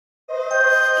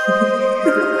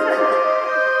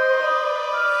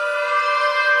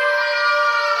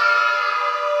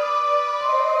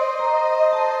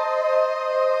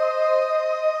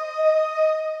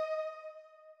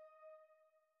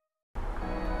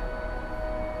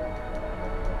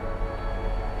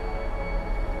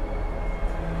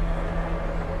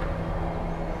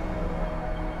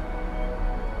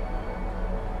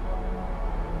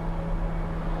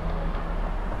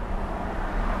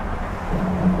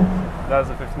That was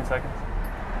the 15 seconds.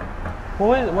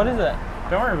 What is that?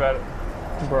 Don't worry about it.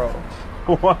 Bro.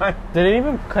 Why? Did it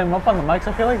even come up on the mics?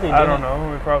 I feel like they did. I don't know.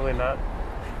 We're probably not.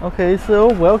 Okay, so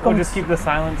welcome. We'll just keep the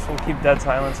silence. We'll keep dead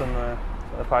silence on the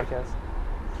podcast.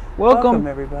 Welcome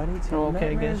everybody to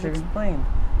Okay, Nightmares guess Explained.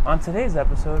 On today's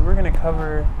episode, we're going to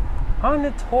cover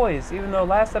haunted toys. Even though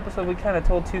last episode we kind of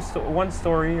told one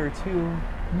story or two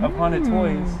of haunted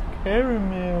toys.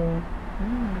 Caramel.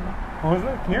 What was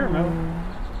that? Caramel.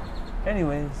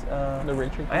 Anyways, The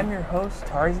Richard. I'm your host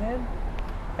Tarzan,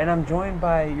 and I'm joined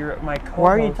by my co-host. Why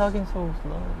are you talking so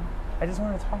slow? I just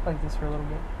want to talk like this for a little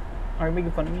bit. Are you making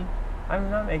fun of me?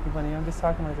 I'm not making fun of you. I'm just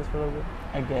talking like this for a little bit.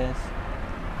 I guess.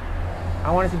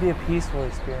 I want it to be a peaceful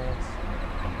experience.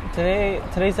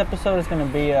 Today's episode is going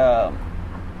to be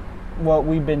what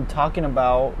we've been talking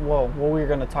about. Well, what we were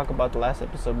going to talk about the last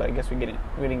episode, but I guess we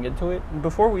didn't get to it.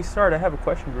 Before we start, I have a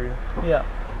question for you. Yeah.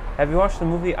 Have you watched the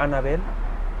movie Annabelle?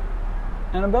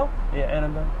 Annabelle? Yeah,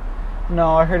 Annabelle.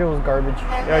 No, I heard it was garbage.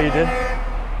 Oh, you did?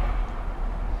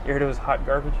 You heard it was hot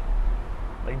garbage?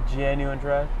 Like genuine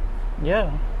trash? Yeah.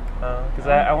 Because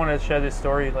I wanted to share this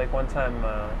story like one time.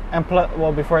 And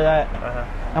before that,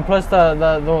 and plus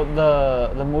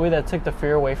the movie that took the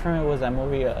fear away from it was that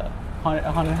movie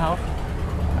Haunted House.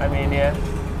 I mean, yeah,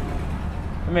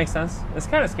 it makes sense. It's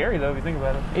kind of scary though if you think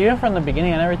about it. Even from the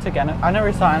beginning, I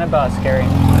never saw Annabelle as scary.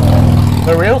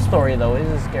 The real story though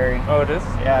is scary. Oh, it is?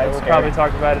 Yeah, it's we'll scary. probably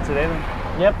talk about it today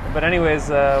then. Yep. But anyways,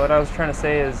 what I was trying to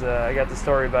say is I got the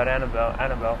story about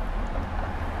Annabelle.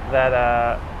 That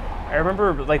I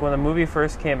remember, like when the movie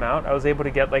first came out, I was able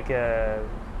to get like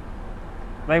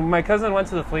my cousin went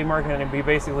to the flea market and he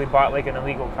basically bought like an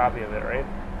illegal copy of it, right?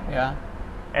 Yeah.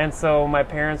 And so my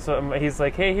parents, he's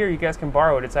like, hey, here, you guys can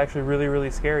borrow it. It's actually really, really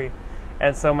scary.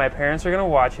 And so my parents are gonna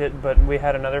watch it, but we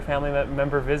had another family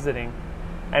member visiting,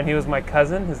 and he was my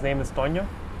cousin. His name is Toño.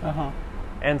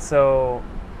 And so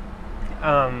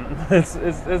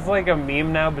it's like a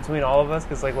meme now between all of us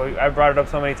because like I brought it up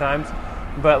so many times.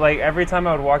 But like every time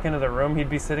I would walk into the room, he'd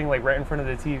be sitting like right in front of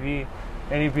the TV,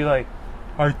 and he'd be like,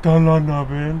 "I don't know,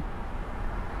 man."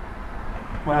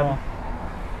 Well,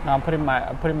 no, I'm putting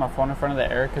my phone in front of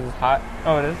the air because it's hot.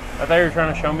 Oh, it is? I thought you were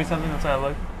trying to show me something. That's why I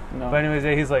looked. No. But anyways,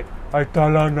 yeah, he's like, "I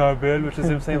don't know, man," which is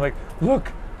him saying like,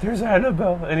 "Look, there's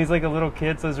Annabelle," and he's like a little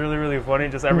kid, so it's really, really funny.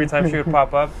 Just every time she would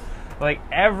pop up, like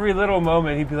every little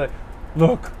moment, he'd be like,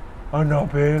 "Look,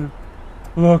 Annabelle.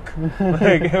 Look."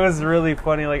 Like it was really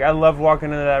funny. Like I loved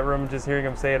walking into that room, just hearing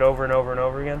him say it over and over and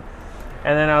over again.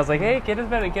 And then I was like, "Hey, get his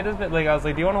bed." Like I was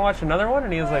like, "Do you want to watch another one?"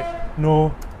 And he was like,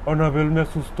 "No, Annabelle me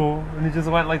asustó." And he just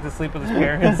went like to sleep with his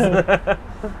parents.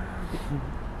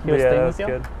 He was staying with you?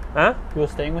 Good. Huh? He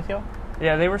was staying with you?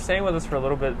 Yeah, they were staying with us for a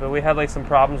little bit, but we had like some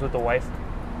problems with the wife,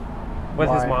 with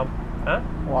his mom. Huh?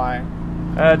 Why?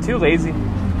 Too lazy.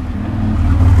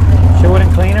 She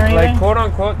wouldn't clean or anything? Like, quote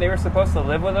unquote, they were supposed to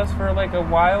live with us for like a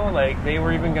while. Like, they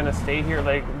were even going to stay here.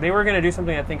 Like, they were going to do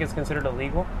something I think is considered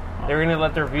illegal. They were going to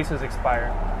let their visas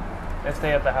expire and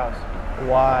stay at the house.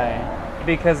 Why?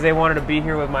 Because they wanted to be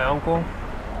here with my uncle.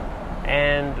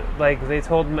 And, like, they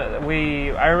told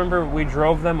me, I remember we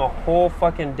drove them a whole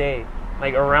fucking day.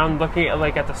 Like, around looking at,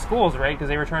 like, at the schools, right? Because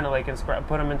they were trying to, like,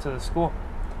 put them into the school.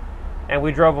 And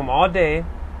we drove them all day.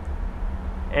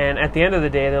 And at the end of the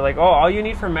day, they're like, "Oh, all you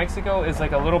need from Mexico is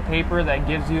like a little paper that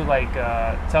gives you like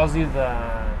tells you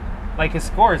like his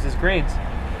scores, his grades."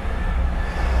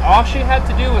 All she had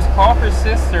to do was call her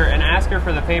sister and ask her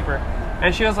for the paper,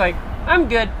 and she was like, "I'm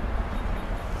good."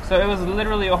 So it was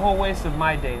literally a whole waste of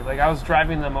my day. Like I was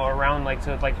driving them around like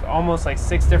to like almost like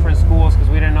 6 different schools because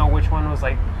we didn't know which one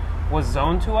was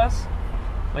zoned to us.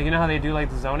 Like you know how they do like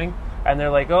the zoning. And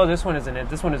they're like, "Oh, this one isn't it,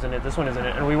 this one isn't it, this one isn't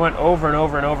it." And we went over and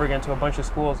over and over again to a bunch of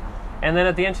schools. And then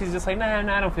at the end, she's just like, nah,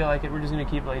 I don't feel like it. We're just going to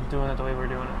keep like doing it the way we're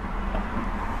doing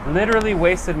it. Literally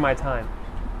wasted my time.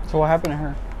 So what happened to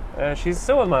her? She's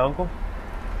still with my uncle.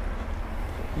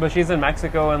 But she's in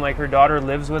Mexico, and like her daughter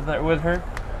lives with her.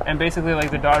 And basically, like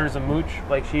the daughter's a mooch.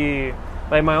 Like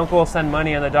my uncle will send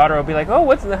money, and the daughter will be like,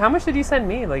 "Oh, how much did you send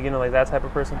me?" Like, you know, like that type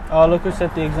of person. Oh, look who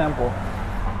set the example.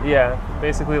 Yeah,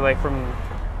 basically like from...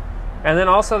 And then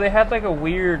also they had like a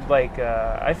weird like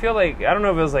I feel like I don't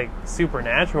know if it was like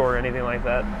supernatural or anything like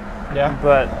that, Yeah.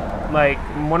 But like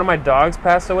one of my dogs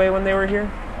passed away when they were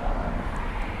here,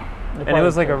 and it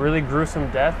was like a really gruesome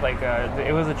death. Like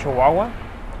it was a Chihuahua,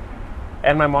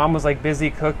 and my mom was like busy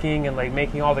cooking and like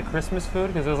making all the Christmas food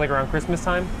because it was like around Christmas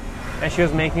time, and she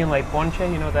was making like ponche.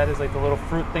 You know that is like the little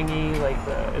fruit thingy. Like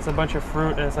it's a bunch of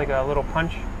fruit and it's like a little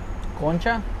punch.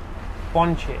 Concha?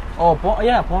 Ponche. Oh,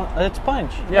 it's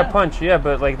punch. Yeah, punch. Yeah,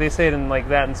 but like they say it in like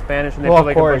that in Spanish, and they Well, put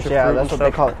like of course, a bunch of yeah, fruit that's and what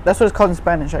they stuff. call it. That's what it's called in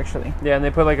Spanish, actually. Yeah, and they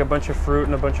put like a bunch of fruit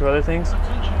and a bunch of other things.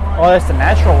 Oh, that's the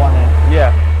natural one then.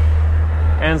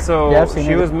 Yeah. And so Yeah, I've seen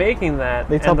she it. was making that.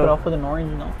 They and top it off with an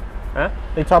orange, no? Huh?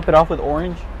 They top it off with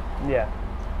orange? Yeah.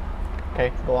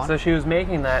 Okay, go on. So she was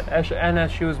making that, and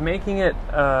as she was making it,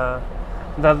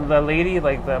 the lady,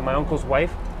 like my uncle's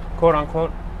wife, quote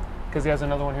unquote, because he has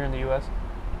another one here in the U.S.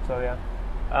 So yeah,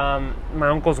 my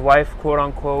uncle's wife, quote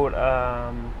unquote,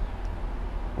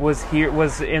 was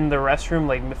in the restroom,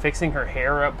 like fixing her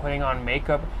hair up, putting on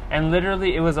makeup, and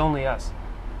literally it was only us.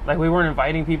 Like we weren't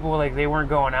inviting people, like they weren't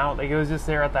going out, like it was just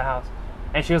there at the house.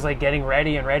 And she was like getting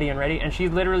ready and ready and ready, and she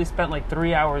literally spent like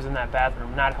 3 hours in that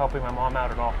bathroom, not helping my mom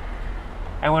out at all.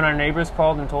 And when our neighbors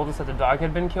called and told us that the dog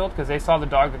had been killed, because they saw the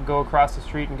dog go across the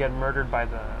street and get murdered by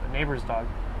the neighbor's dog,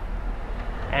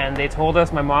 and they told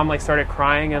us, my mom like started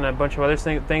crying and a bunch of other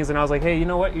things, and I was like, hey, you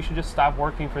know what? You should just stop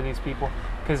working for these people,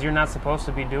 because you're not supposed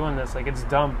to be doing this. Like it's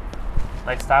dumb.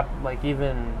 Like stop like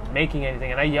even making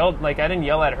anything. And I yelled, like I didn't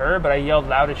yell at her, but I yelled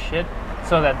loud as shit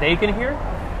so that they can hear.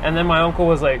 And then my uncle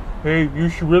was like, hey,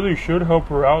 you really should help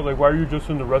her out. Like, why are you just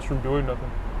in the restroom doing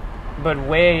nothing? But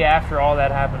way after all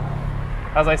that happened,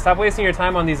 I was like, stop wasting your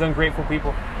time on these ungrateful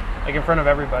people, like in front of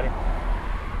everybody.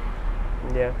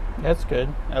 Yeah. That's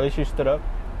good. At least you stood up.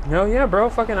 No, yeah, bro.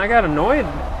 Fucking, I got annoyed.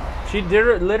 She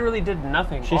literally did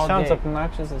nothing. She all sounds day.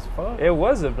 obnoxious as fuck. It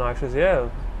was obnoxious, yeah.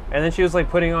 And then she was like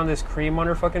putting on this cream on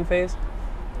her fucking face,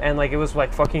 and like it was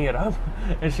like fucking it up.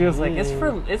 And she was like,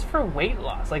 "It's for weight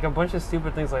loss," like a bunch of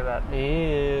stupid things like that.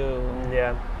 Ew.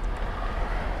 Yeah.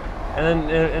 And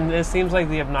then it seems like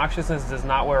the obnoxiousness does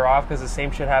not wear off because the same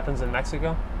shit happens in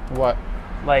Mexico. What?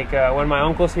 Like when my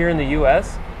uncle's here in the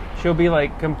U.S., she'll be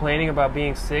like complaining about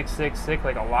being sick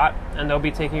like a lot, and they'll be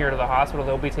taking her to the hospital.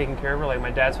 They'll be taking care of her, like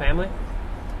my dad's family.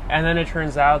 And then it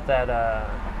turns out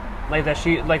that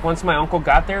she once my uncle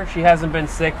got there, she hasn't been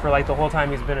sick for like the whole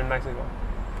time he's been in Mexico.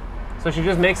 So she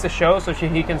just makes the show so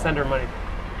he can send her money.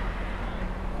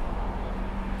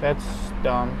 That's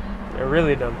dumb. They're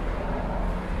really dumb.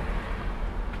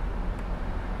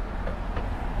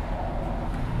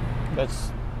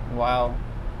 That's wow.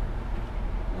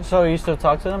 So you still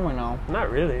talk to them or no?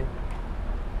 Not really.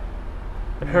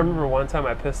 I remember one time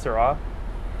I pissed her off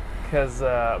because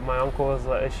my uncle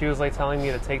was she was like telling me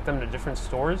to take them to different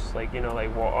stores, like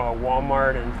like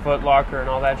Walmart and Foot Locker and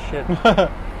all that shit.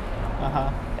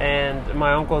 And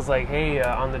my uncle's like, hey,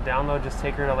 on the download, just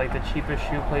take her to like the cheapest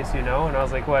shoe place you know. And I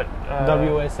was like, what?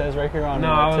 WS says right here on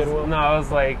I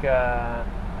was like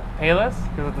Payless,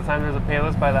 because at the time there was a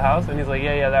Payless by the house, and he's like,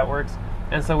 yeah, that works.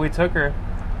 And so we took her,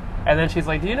 and then she's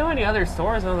like, do you know any other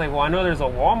stores? And I was like, well, I know there's a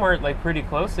Walmart like pretty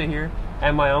close to here.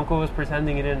 And my uncle was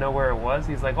pretending he didn't know where it was.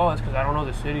 He's like, oh, it's because I don't know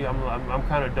the city. I'm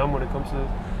kind of dumb when it comes to this.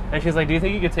 And she's like, do you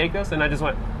think you could take us? And I just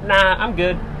went, nah, I'm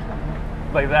good.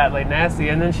 Like that, like nasty.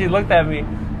 And then she looked at me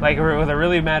like with a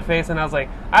really mad face, and I was like,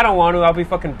 I don't want to. I'll be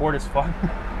fucking bored as fuck.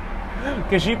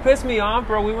 Because she pissed me off,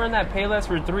 bro. We were in that Payless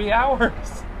for 3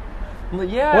 hours. I'm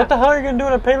like, yeah. What the hell are you going to do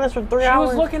in a Payless for 3 hours?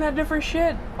 She was looking at different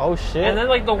shit. Oh, shit. And then,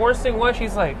 like, the worst thing was,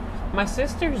 she's like, my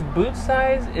sister's boot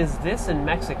size is this in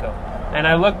Mexico. And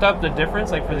I looked up the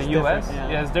difference, like, for the U.S.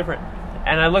 Yeah, it's different.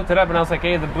 And I looked it up, and I was like,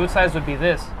 hey, the boot size would be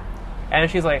this. And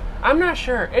she's like, I'm not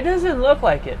sure. It doesn't look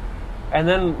like it. And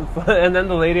then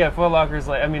the lady at Foot Locker's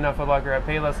like, I mean, not Foot Locker, at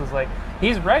Payless was like,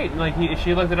 he's right. And like,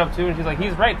 she looked it up too, and she's like,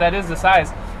 he's right. That is the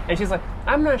size. And she's like,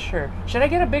 I'm not sure. Should I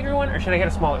get a bigger one or should I get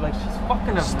a smaller? Like, she's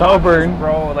fucking stubborn,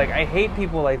 bro. Like, I hate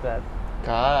people like that.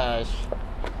 Gosh.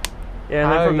 Yeah,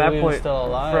 and then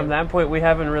from that point, we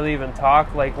haven't really even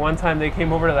talked. Like, one time they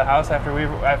came over to the house after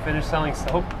I finished selling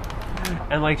soap,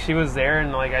 and like she was there,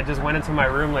 and like I just went into my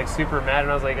room like super mad,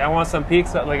 and I was like, I want some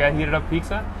pizza. Like, I heated up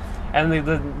pizza. And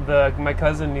my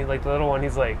cousin, like the little one,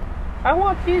 he's like, I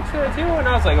want pizza too. And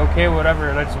I was like, okay, whatever.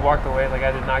 And I just walked away. Like,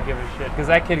 I did not give a shit. Because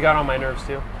that kid got on my nerves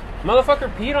too.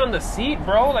 Motherfucker peed on the seat,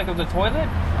 bro, like of the toilet.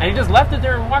 And he just left it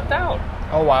there and walked out.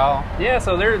 Oh, wow. Yeah,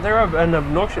 so they're an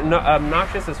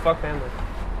obnoxious as fuck family.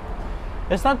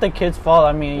 It's not the kid's fault.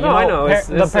 I mean, I know.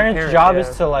 The parent's job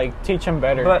is to like teach him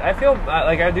better. But I feel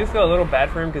I do feel a little bad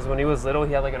for him because when he was little,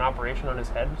 he had like an operation on his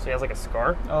head, so he has like a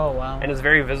scar. Oh, wow. And it's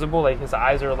very visible. Like his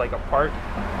eyes are like apart.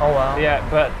 Oh, wow. Yeah,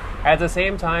 but at the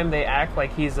same time, they act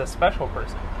like he's a special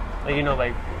person.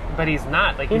 Like, but he's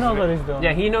not. Like He knows what he's doing.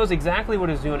 Yeah, he knows exactly what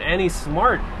he's doing, and he's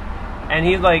smart. And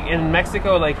he's like in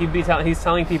Mexico, like he's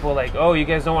telling people like, oh, you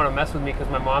guys don't want to mess with me because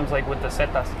my mom's like with the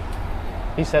Zetas.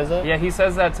 He says that? Yeah, he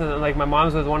says that to like my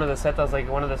mom's with one of the Zetas. Like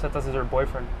one of the Zetas is her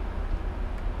boyfriend.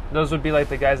 Those would be like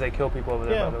the guys that kill people over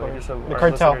there. Yeah, by the of way, course. just so The our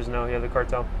cartel. listeners know. Yeah, the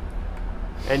cartel.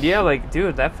 And yeah, like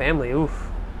dude, that family. Oof,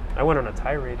 I went on a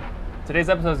tirade. Today's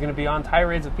episode is going to be on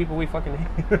tirades of people we fucking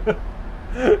hate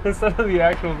instead of the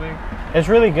actual thing. It's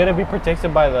really good to be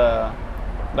protected by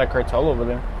the cartel over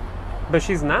there. But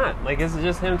she's not. Like, it's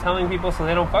just him telling people so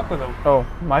they don't fuck with him. Oh,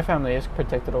 my family is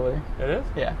protected over there. It is?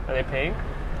 Yeah. Are they paying?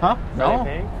 Huh? Are No. they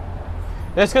paying?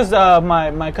 That's because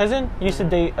my cousin used to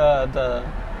date the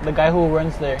guy who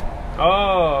runs there.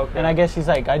 Oh, okay. And I guess he's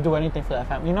like, I do anything for that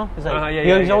family. You know? He's like,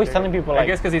 yeah, he's always telling people like, I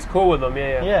guess because he's cool with them,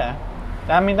 yeah. yeah.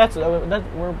 I mean,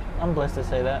 I'm blessed to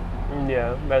say that.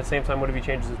 Yeah, but at the same time, what if he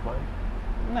changes his mind?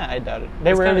 Nah, I doubt it.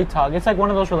 They It's rarely kinda- talk. It's like one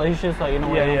of those relationships, like, you know,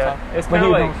 where they don't talk. It's But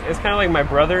kind of he like knows. my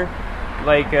brother.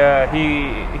 Like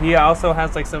he also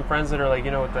has like some friends that are like,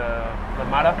 you know, with the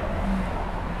Mara,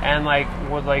 and like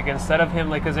would like instead of him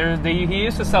like because he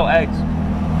used to sell eggs,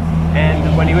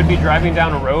 and when he would be driving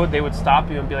down a road, they would stop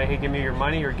you and be like, hey, give me your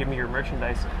money or give me your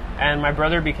merchandise. And my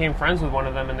brother became friends with one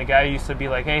of them, and the guy used to be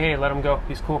like, hey, let him go,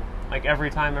 he's cool. Like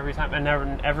every time, and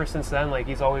ever since then, like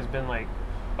he's always been like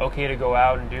okay to go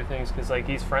out and do things because like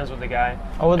he's friends with the guy.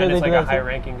 Oh, and they it's do like a that too?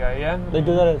 high-ranking guy. Yeah, They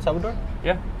do that at El Salvador?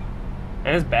 yeah.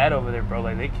 And it's bad over there, bro.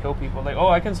 Like, they kill people. Like, oh,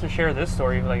 I can share this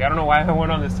story. Like, I don't know why I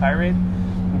went on this tirade.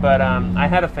 But I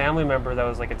had a family member that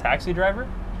was, like, a taxi driver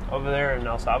over there in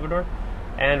El Salvador.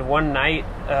 And one night,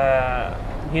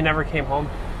 he never came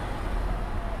home.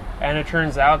 And it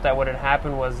turns out that what had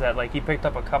happened was that, like, he picked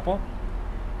up a couple.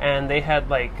 And they had,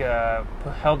 like,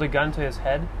 held a gun to his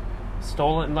head.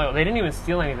 Stolen. No, they didn't even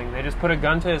steal anything. They just put a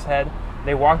gun to his head.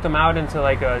 They walked him out into,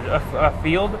 like, a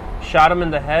field, shot him in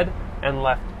the head, and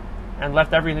left. And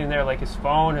left everything there, like his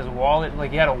phone, his wallet.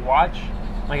 Like he had a watch,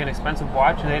 like an expensive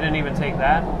watch. And they didn't even take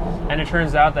that. And it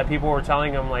turns out that people were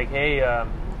telling him, like, hey,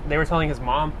 they were telling his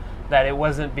mom that it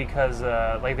wasn't because,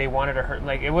 like, they wanted to hurt.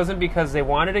 Like, it wasn't because they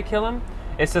wanted to kill him.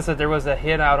 It's just that there was a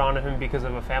hit out on him because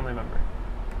of a family member.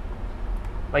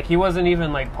 Like, he wasn't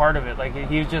even, like, part of it. Like,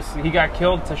 he got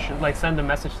killed to, like, send a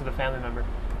message to the family member.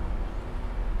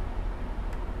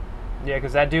 Yeah,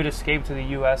 because that dude escaped to the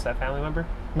U.S., that family member.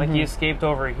 Like, he escaped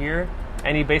over here,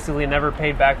 and he basically never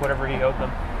paid back whatever he owed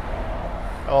them.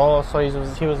 Oh, so he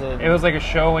was It was like a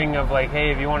showing of, like,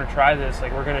 hey, if you want to try this,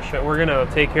 like, we're gonna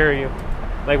take care of you.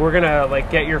 Like, we're gonna, like,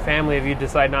 get your family if you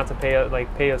decide not to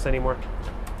pay us anymore.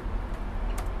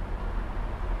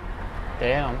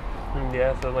 Damn.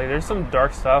 Yeah, so, like, there's some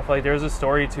dark stuff. Like, there's a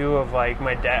story, too, of, like,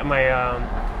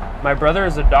 my brother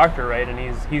is a doctor, right, and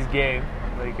he's gay.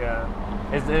 Like,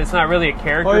 it's not really a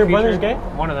character Oh, your feature. brother's gay?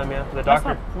 One of them, yeah, the That's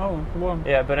doctor. not, oh, well,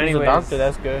 Yeah, but he's anyways. a doctor,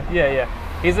 that's good. Yeah.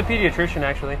 He's a pediatrician,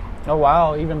 actually. Oh,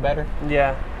 wow, even better.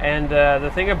 Yeah, and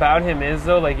the thing about him is,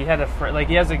 though, like, he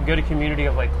has a good community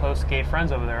of, like, close gay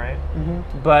friends over there, right?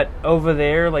 Mm-hmm. But over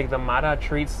there, like, the Mara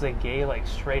treats the gay like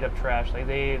straight up trash. Like,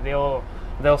 they'll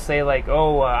say, like,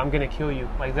 oh, I'm gonna kill you.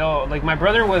 Like, my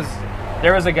brother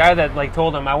there was a guy that, like,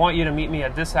 told him, I want you to meet me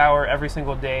at this hour every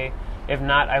single day. If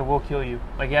not, I will kill you.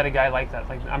 Like, he had a guy like that.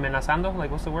 Like, amenazando?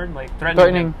 Like, what's the word? Like,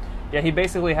 threatening him. Yeah, he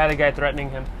basically had a guy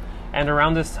threatening him. And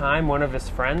around this time, one of his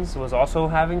friends was also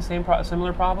having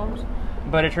similar problems.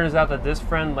 But it turns out that this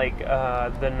friend, like,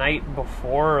 the night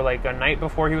before, or like a night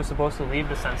before he was supposed to leave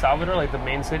to San Salvador, like the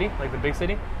main city, like the big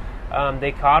city,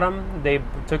 they caught him. They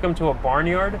took him to a barn,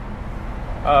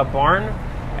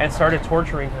 and started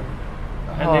torturing him.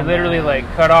 And they literally, like,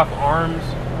 cut off arms,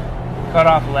 cut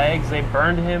off legs. They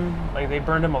burned him. Like, they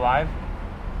burned him alive.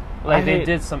 Like, they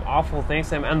did some awful things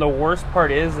to him. And the worst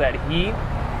part is that he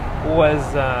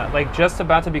was like just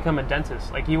about to become a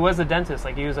dentist. Like, he was a dentist.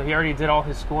 Like, he already did all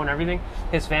his school and everything.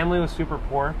 His family was super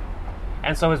poor,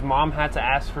 and so his mom had to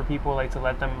ask for people, like, to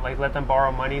let them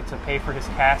borrow money to pay for his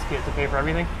casket, to pay for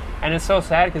everything. And it's so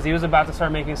sad because he was about to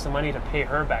start making some money to pay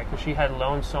her back because she had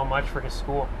loaned so much for his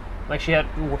school. Like, she had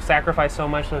sacrificed so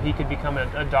much so he could become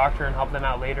a doctor and help them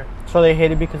out later. So they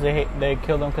hated because they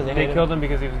killed him because they killed him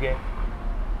because he was gay.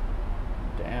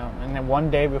 Damn. And then one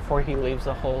day before he leaves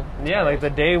the whole... Yeah, like the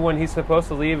day when he's supposed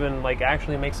to leave and, like,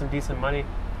 actually make some decent money,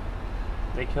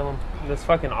 they kill him. That's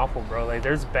fucking awful, bro. Like,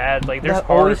 there's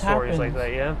horror stories like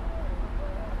that, yeah.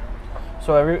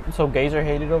 So gays are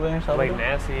hated over there in Salvador? Like,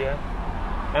 nasty, yeah.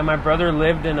 And my brother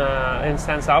lived in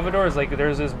San Salvador. Is like,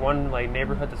 there's this one, like,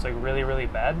 neighborhood that's, like, really, really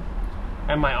bad.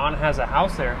 And my aunt has a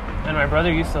house there. And my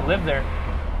brother used to live there.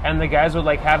 And the guys would,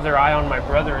 like, have their eye on my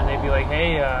brother, and they'd be like,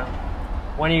 hey,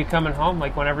 when are you coming home?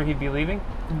 Like, whenever he'd be leaving.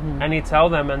 and he'd tell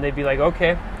them, and they'd be like,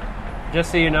 okay,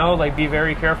 just so you know, like, be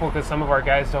very careful because some of our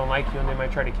guys don't like you and they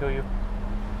might try to kill you.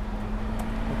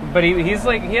 But he's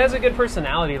like, he has a good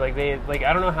personality. Like,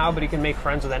 I don't know how, but he can make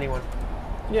friends with anyone.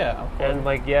 Yeah. And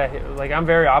like, yeah, like, I'm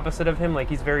very opposite of him. Like,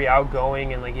 he's very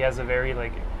outgoing and like he has a very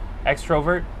like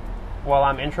extrovert, while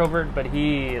I'm introvert. But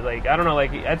he, like, I don't know,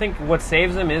 like, I think what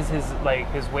saves him is his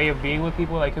way of being with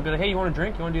people. Like, he'll be like, hey, you want to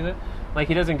drink? You want to do this? Like,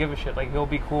 he doesn't give a shit. Like, he'll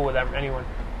be cool with anyone.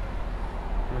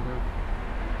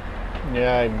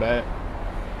 Yeah, I bet.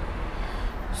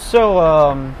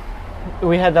 So,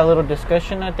 we had that little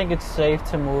discussion. I think it's safe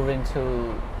to move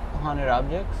into haunted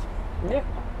objects. Yeah.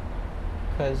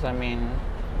 Because, I mean,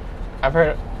 I've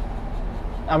heard...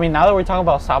 I mean, now that we're talking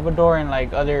about Salvador and,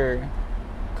 like, other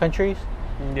countries,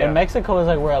 in Mexico is,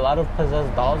 like, where a lot of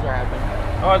possessed dolls are happening.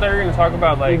 Oh, I thought you were going to talk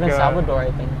about, like... Even Salvador,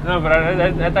 I think. No, but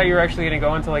I thought you were actually going to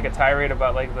go into, like, a tirade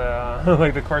about, like, the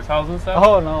like the cartels and stuff.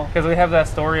 Oh, no. Because we have that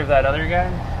story of that other guy.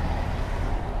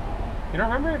 You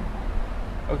don't remember?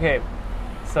 Okay.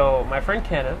 So, my friend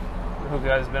Kenneth, who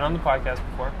has been on the podcast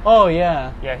before. Oh,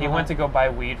 yeah. Yeah, he went to go buy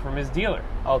weed from his dealer.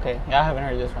 Okay. Yeah, I haven't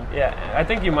heard this one. Yeah, I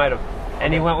think you might have.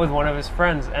 And he went with one of his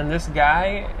friends. And this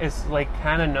guy is, like,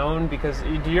 kind of known because...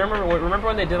 Do you remember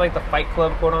when they did, like, the Fight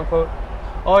Club, quote-unquote?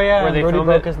 Oh, yeah, where they Rudy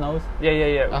broke his nose.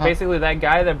 Yeah. Basically, that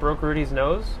guy that broke Rudy's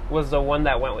nose was the one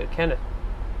that went with Kenneth.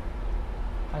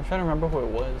 I'm trying to remember who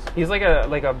it was. He's like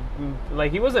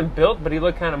he wasn't built, but he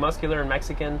looked kind of muscular and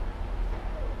Mexican.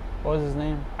 What was his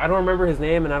name? I don't remember his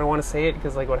name, and I don't want to say it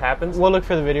because, like, what happens. We'll look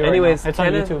for the video. Anyways, right now.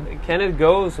 It's on YouTube. Kenneth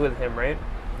goes with him, right?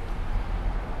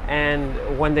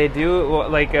 And when they do,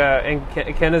 like, and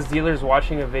Kenneth's dealer's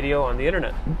watching a video on the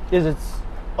internet.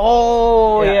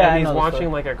 Oh, yeah. And he's watching,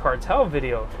 like, a cartel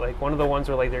video, like one of the ones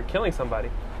where, like, they're killing somebody.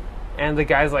 And the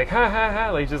guy's like, ha, ha,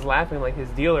 ha, like, just laughing, like, his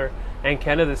dealer. And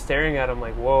Kenneth is staring at him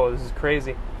like, whoa, this is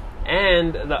crazy.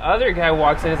 And the other guy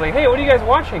walks in and is like, hey, what are you guys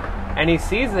watching? And he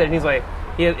sees it, and he's like,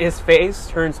 his face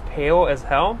turns pale as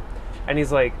hell. And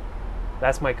he's like,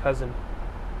 that's my cousin.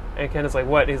 And Kenneth's like,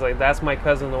 what? He's like, that's my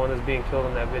cousin, the one that's being killed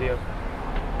in that video.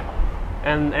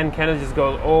 And Kenneth just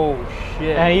goes, oh,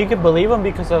 shit. And you could believe him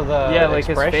because of the like,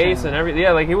 expression. his face and everything.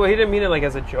 Yeah, like, he didn't mean it, like,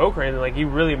 as a joke or anything. Like, he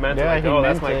really meant it. Like, oh,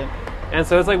 that's my... it. And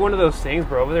so it's, like, one of those things,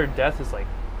 bro. Over there, death is, like,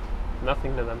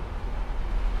 nothing to them.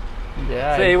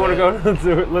 Yeah. So, you want to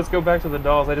go... Let's go back to the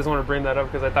dolls. I just want to bring that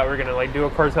up because I thought we were going to, like, do a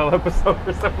cartel episode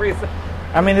for some reason.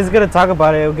 I mean, it's good to talk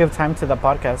about it. It'll give time to the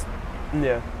podcast.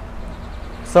 Yeah.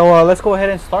 So, let's go ahead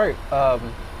and start.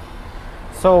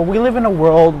 So, we live in a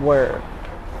world where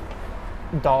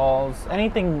dolls,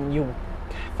 anything you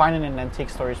find in an antique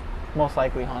store is most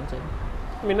likely haunted.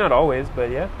 I mean, not always,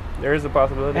 but yeah, there is a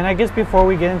possibility. And I guess before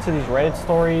we get into these Reddit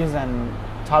stories and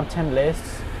top 10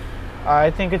 lists,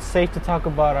 I think it's safe to talk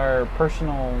about our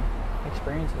personal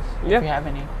experiences, if you have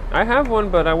any. I have one,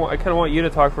 but I kind of want you to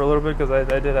talk for a little bit because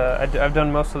I've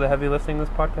done most of the heavy lifting this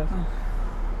podcast.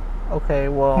 Okay,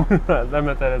 well... I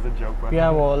meant that as a joke. But yeah,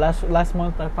 well, last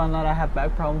month I found out I have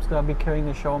back problems because I'll be carrying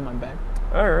the show on my back.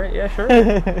 Alright, yeah, sure.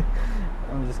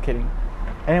 I'm just kidding.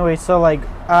 Anyway, so, like,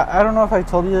 I don't know if I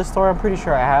told you this story. I'm pretty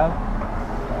sure I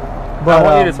have. But I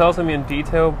want you to tell it to me in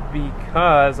detail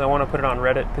because I want to put it on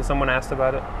Reddit because someone asked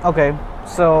about it. Okay,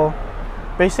 so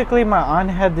basically my aunt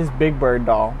had this Big Bird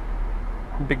doll.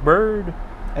 Big Bird?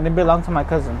 And it belonged to my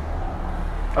cousin.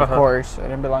 Of course, it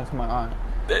didn't belong to my aunt.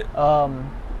 That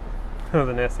was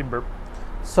a nasty burp.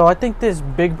 So I think this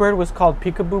Big Bird was called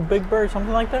Peekaboo Big Bird,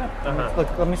 something like that.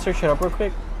 Look, let me search it up real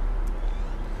quick.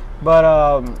 But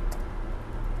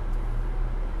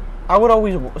I would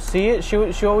always see it. She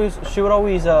would always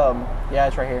yeah,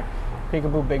 it's right here.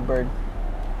 Peekaboo Big Bird.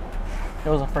 It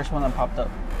was the first one that popped up.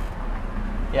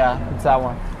 Yeah, it's that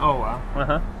one. Oh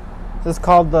wow. This is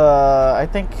called the, I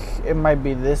think it might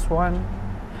be this one.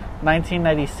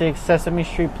 1996 Sesame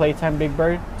Street Playtime Big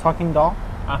Bird talking doll,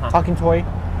 talking toy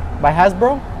by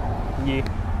Hasbro. Yeah.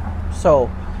 So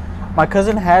my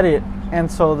cousin had it,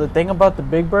 and so the thing about the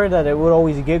Big Bird that it would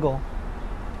always giggle,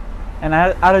 and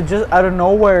out of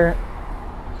nowhere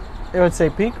it would say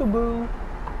peekaboo.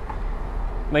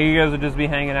 Like you guys would just be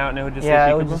hanging out and it would just say peekaboo?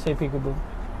 Yeah, it would just say peekaboo.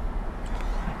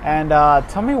 And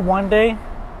tell me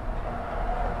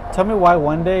why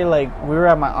one day, like, we were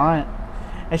at my aunt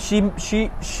and she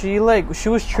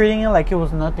was treating it like it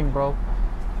was nothing, bro.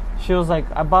 She was like,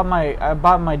 I bought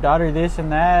my daughter this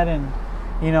and that, and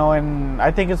you know, and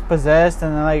I think it's possessed.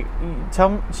 And then, like,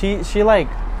 she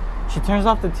turns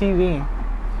off the TV.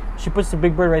 She puts the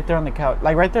Big Bird right there on the couch,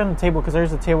 like right there on the table, because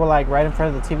there's a table like right in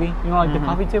front of the TV. You know, like the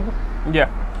coffee table. Yeah.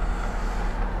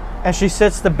 And she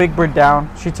sets the Big Bird down.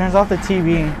 She turns off the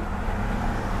TV.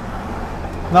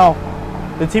 No,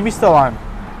 the TV's still on.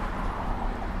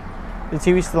 The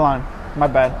TV's still on. My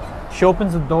bad. She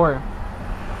opens the door.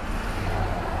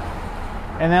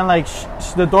 And then, like,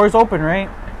 the door's open, right?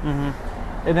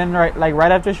 Mm-hmm. And then,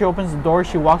 right after she opens the door,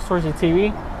 she walks towards the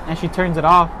TV and she turns it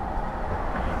off.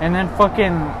 And then,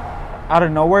 fucking out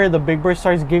of nowhere, the Big Bird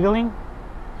starts giggling,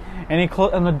 and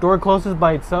and the door closes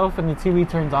by itself, and the TV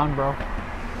turns on, bro.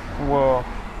 Whoa.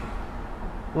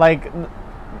 Like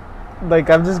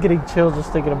I'm just getting chills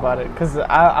just thinking about it, cause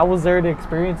I was there to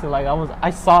experience it. Like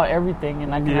I saw everything,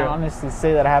 and I can honestly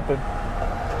say that happened.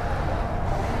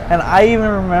 And I even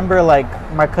remember, like,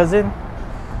 my cousin,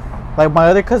 like my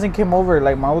other cousin came over,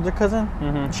 like my older cousin.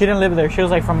 Mm-hmm. She didn't live there. She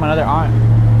was like from another aunt.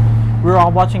 We were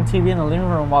all watching TV in the living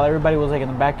room while everybody was like in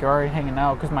the backyard hanging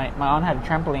out, because my aunt had a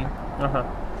trampoline. Uh-huh.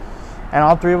 And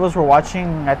all three of us were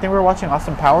watching, I think we were watching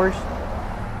Austin Powers.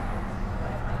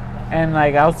 And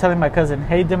like I was telling my cousin,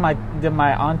 hey, did my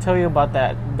aunt tell you about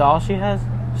that doll she has?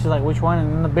 She's like, which one?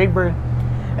 And then the Big Bird.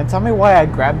 And tell me why I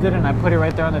grabbed it and I put it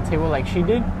right there on the table like she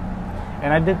did.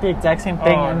 And I did the exact same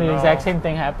thing, and the exact same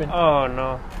thing happened. Oh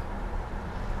no.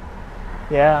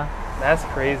 Yeah. That's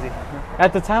crazy.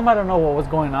 At the time, I don't know what was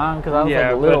going on, because I was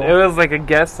like little. But it was like a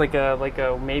guess, like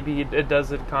a maybe it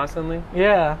does it constantly.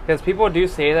 Yeah. Because people do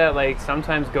say that, like,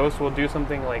 sometimes ghosts will do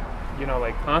something, like, you know,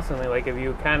 like constantly. Like, if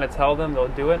you kind of tell them, they'll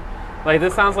do it. Like,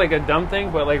 this sounds like a dumb thing,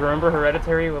 but like, remember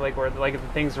Hereditary, where like the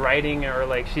thing's writing or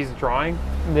like she's drawing.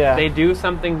 Yeah. They do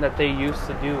something that they used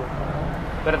to do.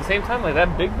 But at the same time, like,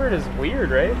 that Big Bird is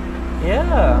weird, right?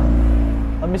 Yeah.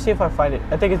 Let me see if I find it.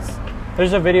 I think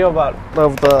there's a video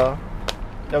of the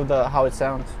how it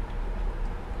sounds,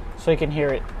 so you can hear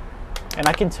it, and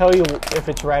I can tell you if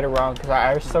it's right or wrong, because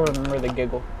I still remember the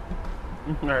giggle.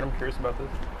 Alright, I'm curious about this.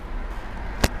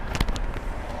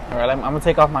 Alright, I'm gonna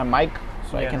take off my mic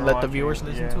so I can let the viewers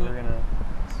listen to it.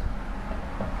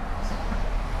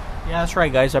 Yeah, that's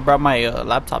right, guys. I brought my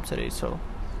laptop today, so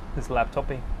This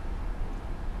laptopy.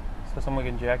 So someone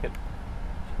can jack it.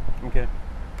 Okay.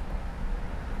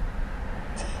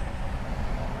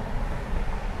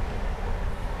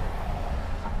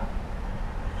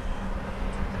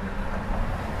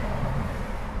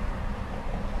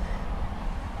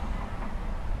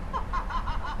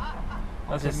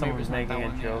 That's just someone who's making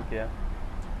a joke, yeah.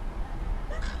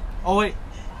 Oh wait,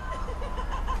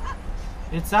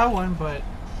 it's that one, but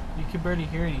you can barely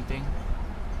hear anything.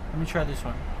 Let me try this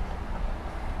one.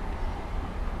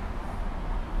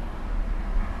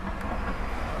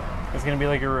 It's gonna be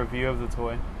like a review of the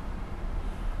toy.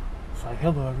 It's like,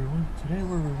 hello everyone, today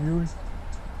we're reviewing.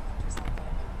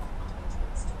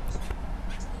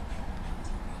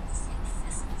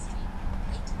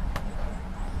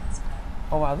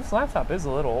 Oh wow, this laptop is a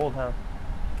little old, huh?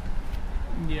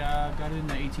 Yeah, I got it in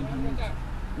the 1800s.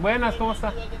 Buenas, ¿cómo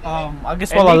está? I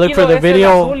guess while I look for the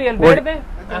video,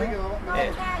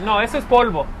 no, ese es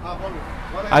polvo.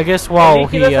 I guess while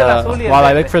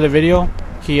I look for the video,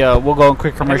 we'll go on a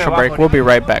quick commercial break. We'll be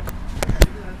right back.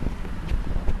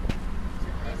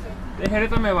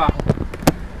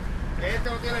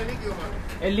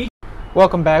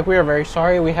 Welcome back. We are very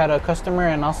sorry. We had a customer,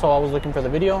 and also I was looking for the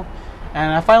video,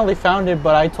 and I finally found it.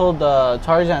 But I told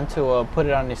Tarzan to put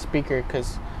it on his speaker,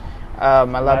 because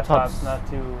my laptop's not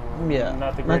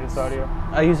the greatest audio.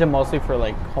 I use it mostly for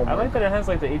like homework. I like that it has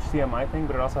like the HDMI thing,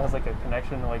 but it also has like a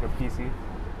connection to like a PC.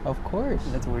 Of course.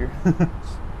 That's weird.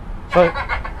 But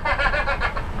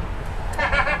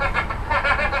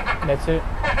that's it.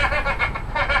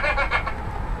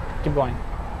 Keep going.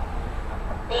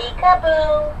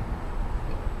 Peekaboo.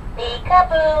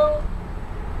 Peekaboo.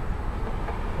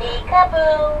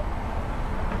 Peekaboo.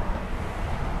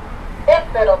 This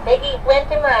little piggy went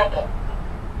to market.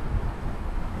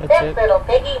 This little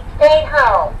piggy stayed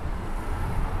home.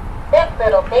 This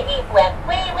little piggy went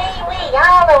wee wee wee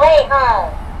all the way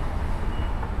home.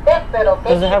 This little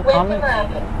piggy went to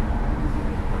market.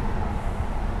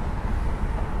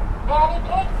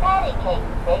 Patty cake,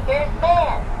 baker's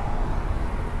man.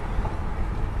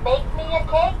 Make me a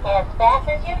cake as fast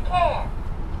as you can.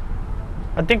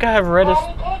 I think I have read it.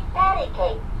 Patty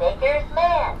cake, baker's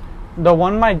man. The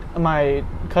one my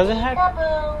cousin had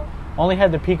only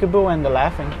had the peekaboo and the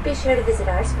laughing. Be sure to visit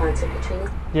our sponsor,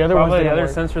 Katrina. The other Probably ones the other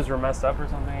work. sensors were messed up or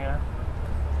something, yeah.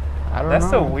 I don't know. That's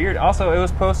so weird. Also, it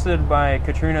was posted by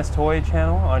Katrina's Toy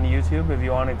channel on YouTube if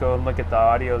you want to go and look at the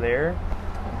audio there.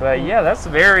 But yeah, that's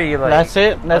very like That's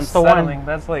it. That's the unsettling. one.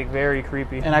 That's like very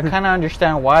creepy. And I kind of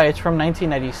understand why. It's from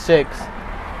 1996.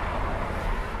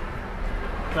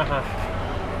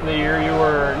 The year you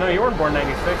were you weren't born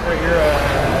 96, right? You're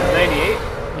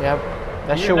 98. Yep.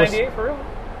 That You're shit was 98 for real?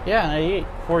 Yeah, 98.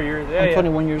 4 years. Yeah, I'm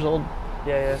 21 years old.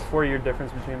 Yeah, it's 4 year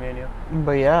difference between me and you.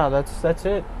 But yeah, that's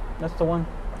it. That's the one.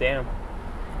 Damn.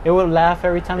 It would laugh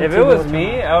every time. If the it TV was would turn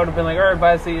me, on. I would have been like, all right,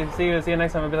 bye, see you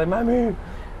next time. I'd be like, mommy.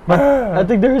 I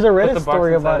think there was a Put Reddit the box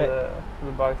story inside about it.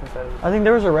 The box inside of the I think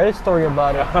there was a Reddit story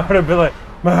about it. I would have been like,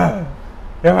 Ma,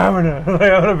 yeah, I would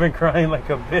have been crying like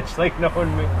a bitch, like no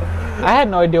one knew. I had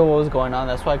no idea what was going on.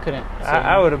 That's why I couldn't.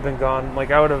 I would have been gone. Like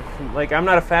I would have, like I'm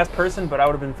not a fast person, but I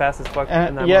would have been fast as fuck in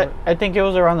And that yeah, moment. I think it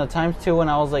was around the time too when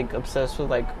I was like obsessed with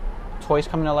like toys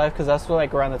coming to life because that's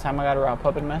like around the time I got around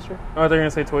Puppet Master. Oh, they're gonna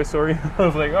say Toy Story. I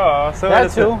was like, oh, so That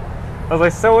innocent. too. I was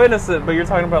like, so innocent, but you're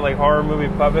talking about like horror movie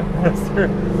Puppet Master,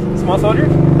 Small Soldier.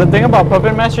 The thing about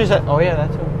Puppet Master is that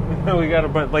that too. We got a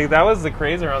bunch. Like that was the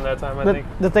craze around that time. I think.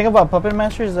 The thing about Puppet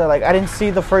Master is that like I didn't see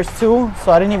the first two,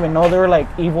 so I didn't even know they were like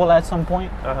evil at some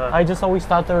point. Uh-huh. I just always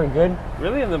thought they were good.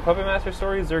 Really, in the Puppet Master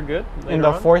stories, they're good. In later the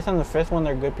on? fourth and the fifth one,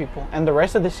 they're good people, and the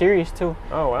rest of the series too.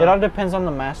 Oh wow. It all depends on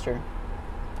the master,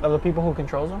 of the people who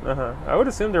controls them. I would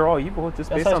assume they're all evil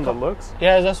just That's based why it's on the called- looks.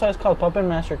 Yeah, that's why it's called Puppet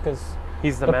Master because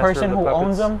He's the the master person of the who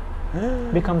owns puppets.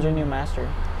 them becomes your new master,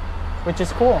 which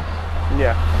is cool.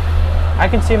 Yeah, I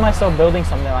can see myself building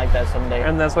something like that someday.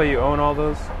 and that's why you own all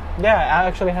those Yeah, I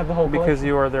actually have the whole because collection.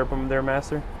 you are their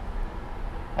master.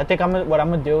 I think what I'm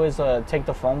gonna do is take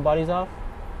the foam bodies off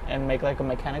and make like a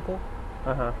mechanical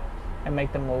and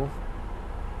make them move.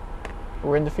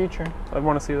 We're in the future. I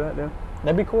want to see that. Yeah,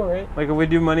 That'd be cool, right? like if we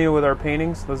do money with our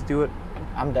paintings, let's do it.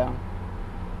 I'm down.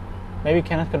 Maybe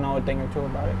Kenneth could know a thing or two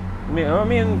about it. I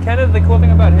mean, Kenneth. The cool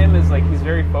thing about him is like he's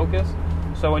very focused.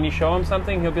 So when you show him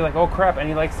something, he'll be like, "Oh crap!" and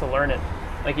he likes to learn it.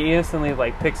 Like he instantly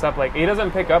like picks up. Like he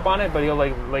doesn't pick up on it, but he'll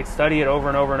like study it over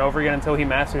and over and over again until he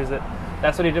masters it.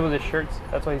 That's what he did with his shirts.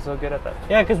 That's why he's so good at that.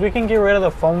 Yeah, because we can get rid of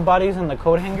the foam bodies and the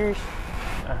coat hangers,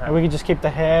 and we can just keep the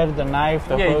head, the knife,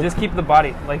 the Yeah, you hook, just keep the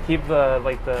body, like keep the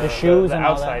the shoes the and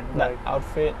outside, all that, like, that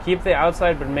outfit. keep the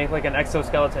outside, but make like an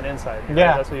exoskeleton inside. right?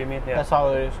 Yeah. That's what you mean. Yeah, That's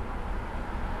all it is.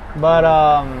 But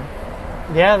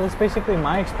yeah, that's basically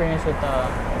my experience with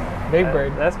Big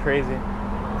Bird. That's crazy.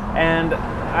 And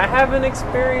I have an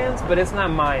experience, but it's not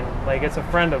mine. Like it's a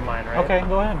friend of mine, right? Okay,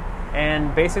 go ahead.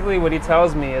 And basically, what he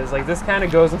tells me is like this kind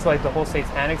of goes into like the whole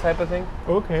satanic type of thing.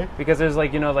 Okay. Because there's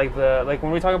like like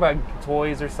when we talk about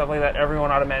toys or stuff like that,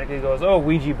 everyone automatically goes, "Oh,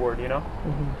 Ouija board," you know.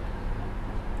 Mm-hmm.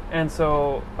 And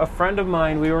so a friend of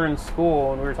mine, we were in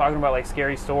school and we were talking about like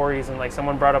scary stories, and like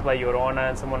someone brought up La Llorona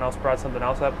and someone else brought something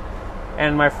else up,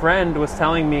 and my friend was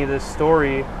telling me this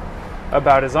story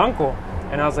about his uncle,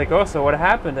 and I was like, "Oh, so what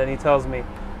happened?" And he tells me,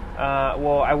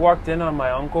 "Well, I walked in on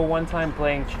my uncle one time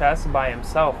playing chess by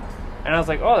himself." And I was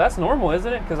like, "Oh, that's normal,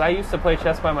 isn't it?" Because I used to play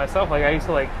chess by myself. Like I used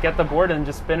to like get the board and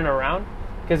just spin it around,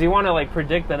 because you want to like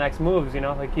predict the next moves, you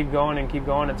know, like keep going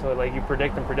until like you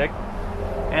predict and predict.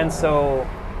 And so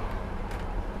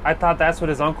I thought that's what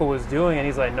his uncle was doing, and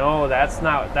he's like, "No, that's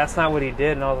not what he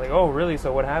did." And I was like, "Oh, really?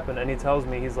 So what happened?" And he tells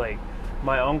me, he's like,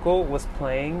 "My uncle was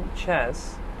playing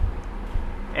chess,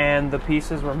 and the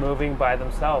pieces were moving by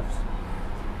themselves."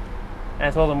 And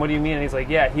I told him, "What do you mean?" And he's like,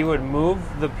 "Yeah, he would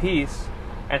move the piece,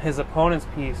 and his opponent's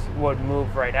piece would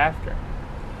move right after."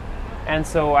 And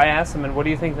so I asked him, "And what do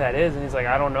you think that is?" And he's like,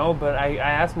 "I don't know, but I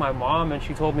asked my mom, and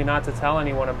she told me not to tell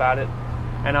anyone about it."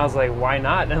 And I was like, "Why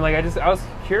not?" And like I was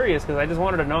curious because I just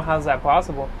wanted to know, how's that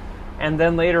possible. And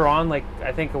then later on, like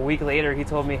I think a week later, he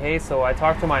told me, "Hey, so I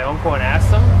talked to my uncle and asked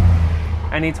him,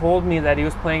 and he told me that he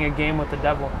was playing a game with the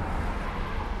devil."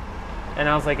 And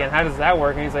I was like, "And how does that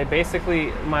work?" And he's like,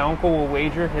 "Basically, my uncle will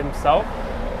wager himself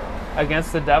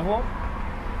against the devil,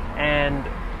 and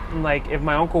like if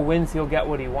my uncle wins, he'll get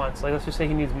what he wants. Like let's just say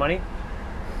he needs money,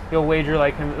 he'll wager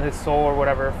like his soul or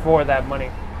whatever for that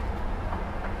money.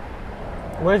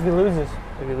 What if he loses?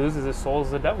 If he loses, his soul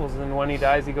is the devil's, and when he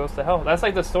dies, he goes to hell." That's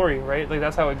like the story, right? Like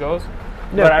that's how it goes.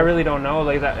 Yeah. But I really don't know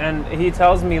like that. And he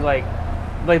tells me like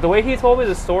the way he told me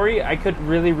the story, I could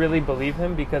really, really believe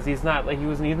him because he's not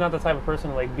the type of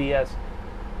person to like BS.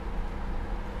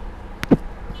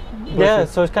 Yeah,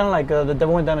 so it's kind of like the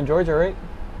devil went down to Georgia, right?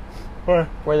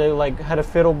 Where they like had a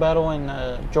fiddle battle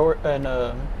and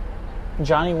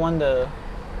Johnny won the.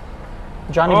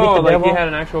 Johnny beat the like devil. he had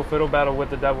an actual fiddle battle with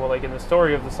the devil, like in the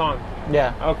story of the song.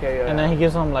 Yeah. Okay, yeah. And then he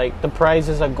gives him like the prize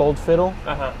is a gold fiddle,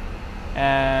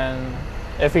 and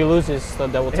if he loses, the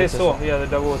devil takes his soul. Yeah, the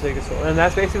devil will take his soul, and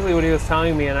that's basically what he was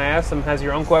telling me. And I asked him, "Has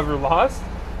your uncle ever lost?"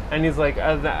 And he's like,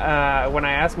 when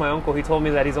I asked my uncle, he told me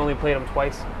that he's only played him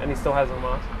twice, and he still hasn't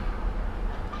lost.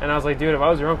 And I was like, "Dude, if I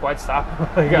was your uncle, I'd stop."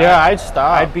 Like, I'd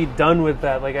stop. I'd be done with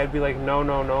that. Like, I'd be like, no,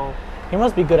 no, no. He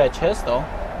must be good at chess, though.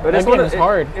 But that game is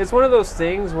hard. It's one of those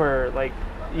things where, like,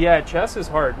 yeah, chess is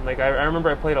hard. Like, I remember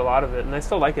I played a lot of it, and I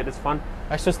still like it. It's fun.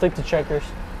 I still stick to checkers.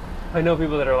 I know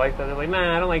people that are like that. They're like,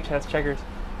 "Nah, I don't like chess, checkers."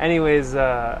 Anyways,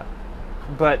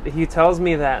 But he tells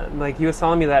me that, like, he was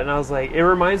telling me that, and I was like, it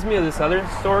reminds me of this other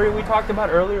story we talked about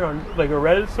earlier on, like, a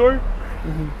Reddit story.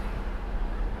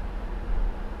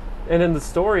 And in the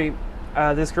story,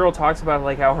 this girl talks about,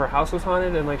 like, how her house was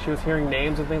haunted, and, like, she was hearing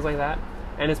names and things like that.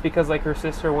 And it's because, like, her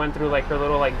sister went through, like, her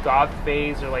little, like, goth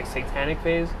phase or, like, satanic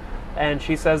phase. And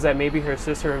she says that maybe her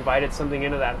sister invited something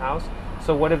into that house.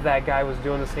 So what if that guy was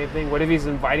doing the same thing? What if he's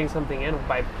inviting something in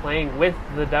by playing with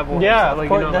the devil? Yeah,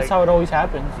 like, of course, that's how it always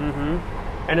happens.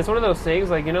 And it's one of those things,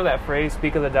 like, you know that phrase,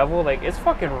 speak of the devil? Like, it's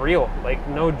fucking real. Like,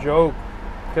 no joke.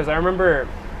 Because I remember,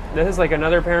 this is, like,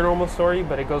 another paranormal story,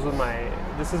 but it goes with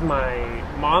this is my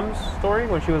mom's story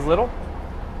when she was little.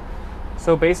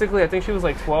 So basically, I think she was,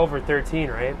 like, 12 or 13,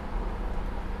 right?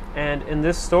 And in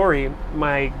this story,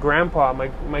 my grandpa,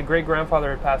 my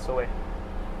great-grandfather had passed away.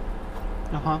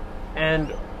 Uh-huh. And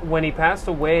when he passed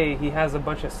away, he has a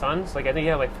bunch of sons. Like, I think he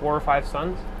had, like, 4 or 5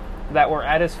 sons that were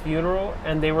at his funeral,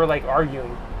 and they were, like,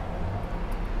 arguing.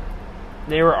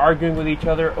 They were arguing with each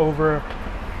other over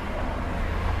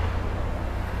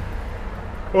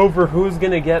who's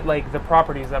gonna get, like, the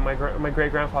properties that my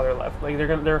great grandfather left. Like, they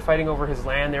were fighting over his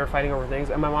land. They were fighting over things.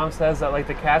 And my mom says that, like,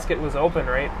 the casket was open,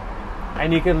 right?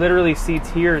 And you could literally see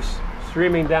tears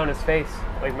streaming down his face,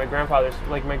 like my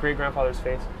great grandfather's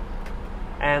face.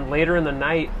 And later in the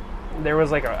night, there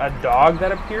was, like, a dog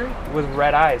that appeared with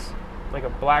red eyes. Like a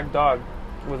black dog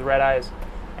with red eyes.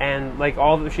 And, like,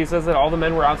 she says that all the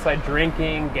men were outside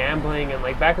drinking, gambling, and,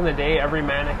 like, back in the day, every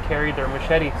man had carried their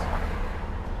machetes.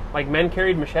 Like, men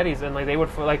carried machetes, and, like, they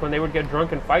would, like, when they would get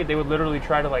drunk and fight, they would literally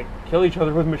try to, like, kill each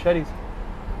other with machetes.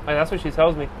 Like, that's what she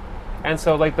tells me. And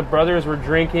so, like, the brothers were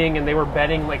drinking, and they were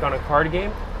betting, like, on a card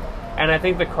game. And I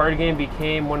think the card game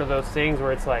became one of those things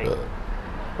where it's like,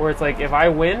 if I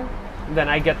win, then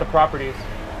I get the properties.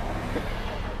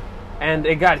 And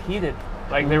it got heated.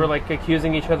 Like, they were, like,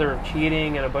 accusing each other of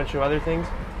cheating and a bunch of other things.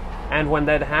 And when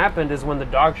that happened is when the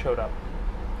dog showed up.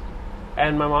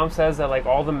 And my mom says that, like,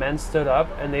 all the men stood up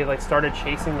and they, like, started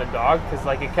chasing the dog because,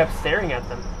 like, it kept staring at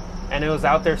them. And it was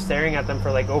out there staring at them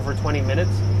for, like, over 20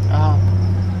 minutes.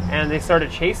 And they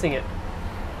started chasing it.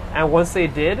 And once they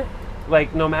did,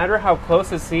 like, no matter how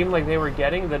close it seemed like they were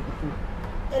getting,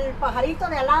 El pajarito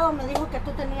de al lado me dijo que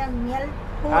tú tenías miel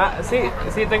pura.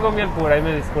 Sí, tengo miel pura, ahí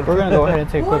me disculpo. We're going to go ahead and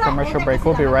take a quick commercial break.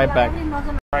 We'll be right back.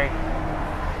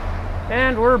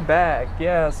 And we're back.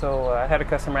 Yeah, so I had a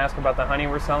customer ask about the honey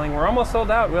we're selling. We're almost sold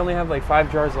out. We only have, like,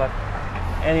 5 jars left.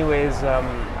 Anyways,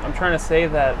 I'm trying to say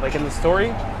that, like, in the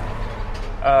story,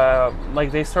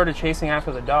 like, they started chasing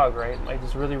after the dog, right? Like,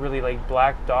 this really, really, like,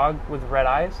 black dog with red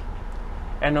eyes.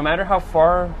 And no matter how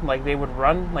far, like, they would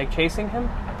run, like, chasing him,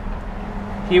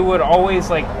 he would always,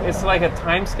 like, it's like a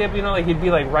time skip, you know? Like, he'd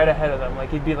be, like, right ahead of them.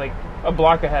 Like, he'd be, like, a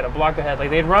block ahead. Like,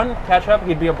 they'd run, catch up,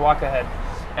 he'd be a block ahead.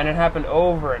 And it happened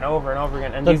over and over and over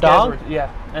again. And the dog?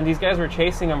 And these guys were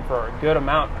chasing him for a good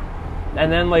amount. And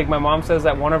then, like, my mom says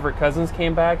that one of her cousins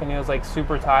came back, and he was, like,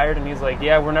 super tired, and he's like,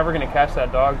 yeah, we're never going to catch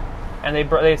that dog. And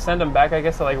they send him back, I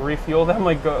guess, to, like, refuel them,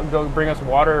 like, go bring us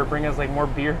water or bring us, like, more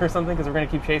beer or something, because we're going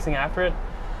to keep chasing after it.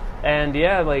 And,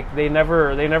 yeah, like, they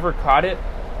never caught it.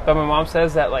 But my mom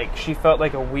says that, like, she felt,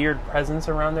 like, a weird presence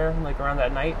around there, like, around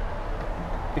that night.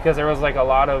 Because there was, like, a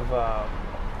lot of,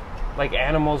 like,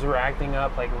 animals were acting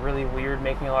up, like, really weird,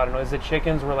 making a lot of noise. The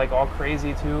chickens were, like, all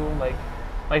crazy, too.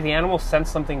 Like the animals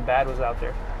sensed something bad was out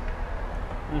there.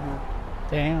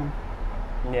 Damn.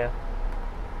 Yeah.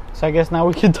 So I guess now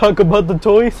we can talk about the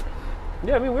toys.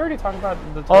 Yeah, I mean, we already talked about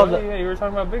the toy. Yeah, you were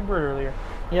talking about Big Bird earlier.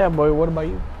 Yeah, boy, what about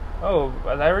you? Oh,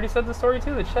 I already said the story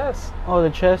too, the chest. Oh, the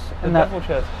chest? The devil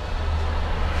chest.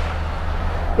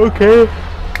 Okay.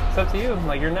 It's up to you.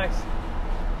 Like, you're next.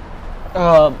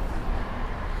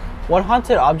 One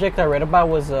haunted object I read about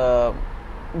was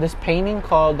this painting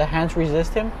called The Hands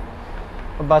Resist Him,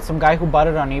 about some guy who bought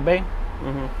it on eBay.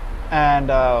 And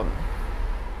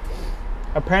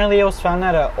apparently it was found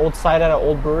at an old site at an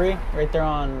old brewery right there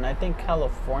on, I think,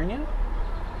 California.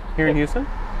 Here in Houston?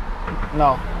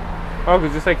 No. Oh,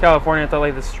 because you said California, I thought,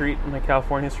 like, the street, like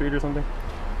California Street or something.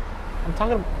 I'm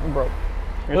talking, bro.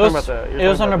 It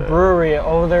was on a brewery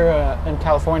over there in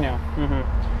California.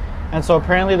 And so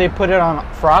apparently they put it on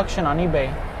for auction on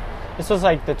eBay. This was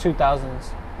like the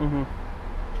 2000s.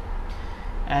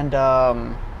 And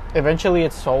eventually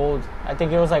it sold. I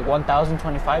think it was like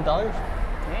 $1,025.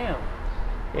 Damn.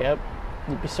 Yep.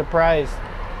 You'd be surprised.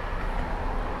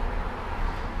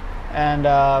 And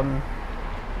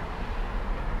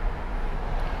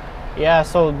yeah,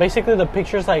 so basically the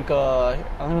picture's like I'm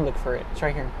gonna look for it. It's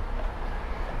right here.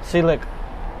 See, look,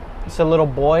 it's a little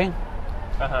boy.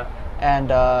 And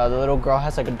the little girl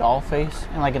has like a doll face,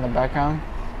 and like in the background,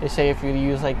 they say if you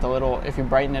use like if you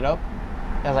brighten it up,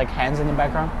 It has like hands in the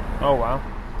background. Oh wow.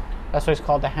 That's why it's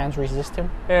called The Hands Resist Him.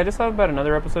 Hey, I just thought about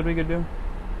another episode we could do.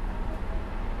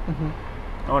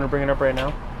 I want to bring it up right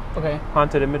now. Okay.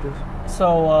 Haunted images.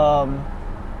 So,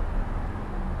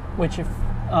 which if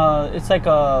it's like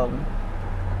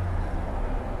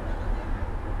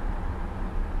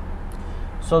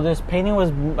so this painting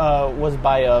was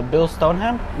by Bill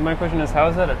Stoneham. My question is, how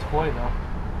is that a toy though?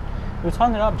 It was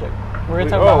haunted object. We're gonna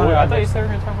talk about haunted I thought you objects. said we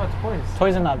were gonna talk about toys.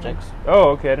 Toys and objects.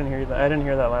 Oh, okay. I didn't hear that. I didn't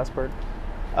hear that last part.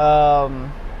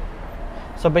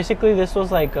 So basically, this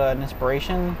was like an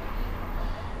inspiration.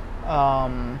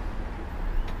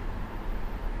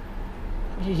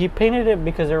 He painted it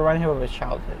because it reminded him of his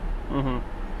childhood. And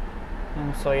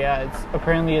so yeah,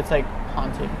 it's like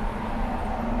haunted.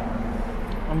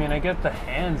 I mean, I get the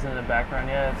hands in the background.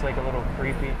 Yeah, it's like a little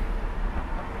creepy.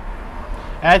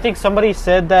 And I think somebody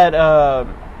said that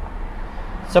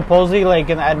supposedly, like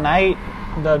at night,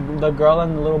 the girl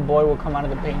and the little boy will come out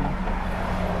of the painting.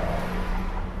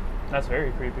 That's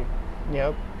very creepy.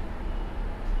 Yep.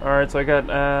 All right, so I got.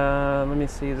 Let me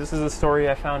see. This is a story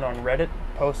I found on Reddit,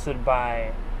 posted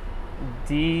by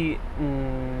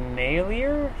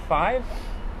Denalier5.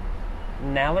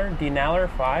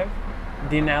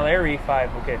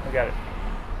 Denalier5. Okay, I got it.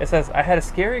 It says, I had a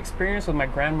scary experience with my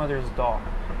grandmother's doll.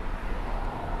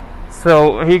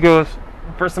 So he goes,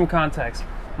 for some context,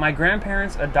 my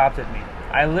grandparents adopted me.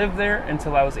 I lived there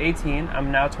until I was 18.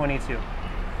 I'm now 22.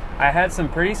 I had some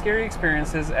pretty scary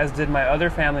experiences, as did my other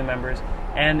family members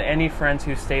and any friends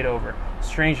who stayed over.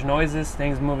 Strange noises,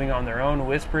 things moving on their own,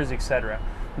 whispers, etc.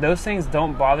 Those things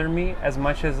don't bother me as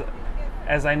much as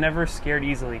I never scared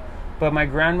easily, but my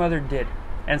grandmother did,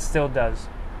 and still does.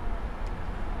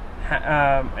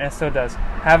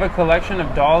 Have a collection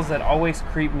of dolls that always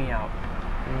creep me out.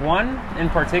 One in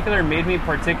particular made me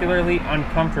particularly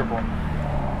uncomfortable.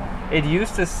 It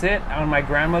used to sit on my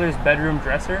grandmother's bedroom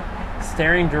dresser,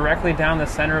 staring directly down the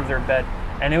center of their bed,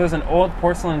 and it was an old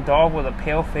porcelain doll with a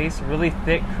pale face, really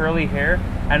thick curly hair,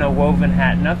 and a woven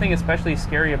hat. Nothing especially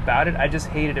scary about it, I just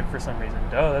hated it for some reason.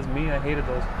 Duh, that's me, I hated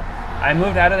those. I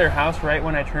moved out of their house right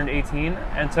when I turned 18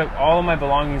 and took all of my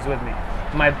belongings with me.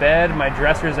 My bed, my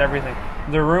dressers, everything.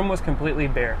 The room was completely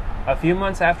bare. A few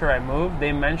months after I moved,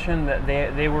 they mentioned that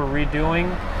they were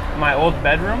redoing my old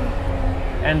bedroom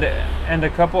and a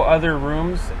couple other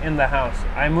rooms in the house.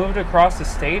 I moved across the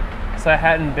state, so I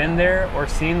hadn't been there or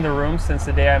seen the room since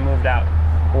the day I moved out.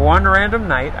 One random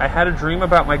night, I had a dream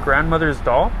about my grandmother's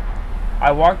doll.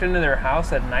 I walked into their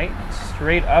house at night,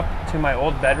 straight up to my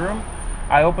old bedroom.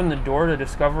 I opened the door to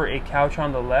discover a couch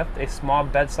on the left, a small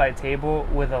bedside table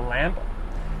with a lamp,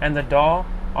 and the doll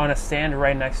on a stand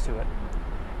right next to it,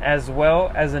 as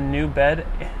well as a new bed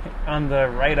on the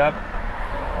right up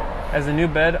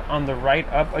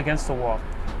against the wall.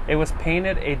 It was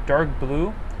painted a dark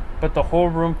blue, but the whole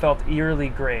room felt eerily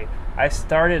gray. I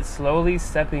started slowly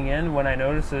stepping in when I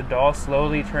noticed the doll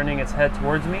slowly turning its head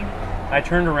towards me. I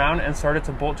turned around and started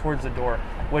to bolt towards the door,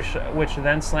 which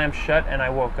then slammed shut, and I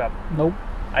woke up. Nope.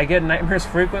 I get nightmares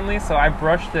frequently, so I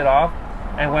brushed it off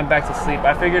and went back to sleep.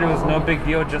 I figured it was no big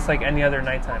deal, just like any other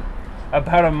nighttime.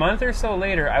 About a month or so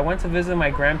later, I went to visit my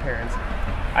grandparents.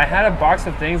 I had a box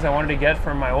of things I wanted to get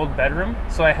from my old bedroom,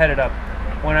 so I headed up.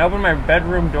 When I opened my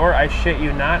bedroom door, I shit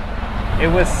you not, it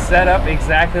was set up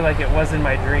exactly like it was in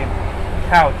my dream.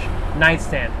 Couch,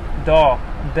 nightstand, doll,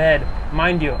 bed.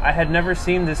 Mind you, I had never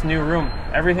seen this new room.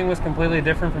 Everything was completely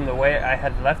different from the way I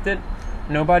had left it.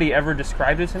 Nobody ever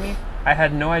described it to me. I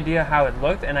had no idea how it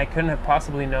looked, and I couldn't have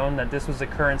possibly known that this was the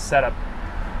current setup.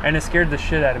 And it scared the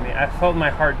shit out of me. I felt my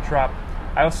heart drop.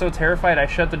 I was so terrified, I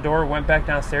shut the door, went back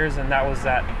downstairs, and that was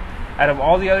that. Out of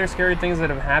all the other scary things that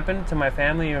have happened to my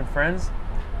family and friends,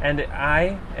 and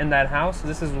I in that house,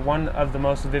 this is one of the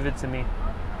most vivid to me.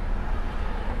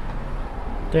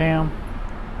 Damn.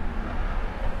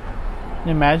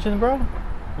 Imagine, bro.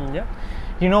 Yeah.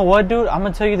 You know what, dude? I'm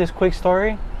gonna tell you this quick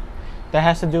story that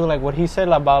has to do like what he said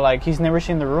about like he's never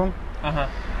seen the room. Uh-huh.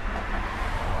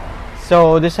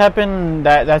 So this happened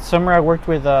that summer. I worked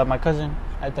with my cousin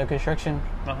at the construction.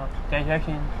 Uh-huh.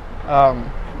 Construction. I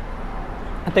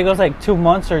think it was like 2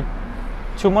 months or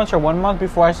 1 month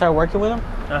before I started working with him.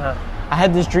 Uh-huh. I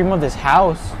had this dream of this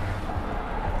house,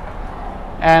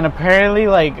 and apparently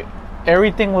like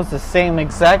everything was the same,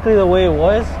 exactly the way it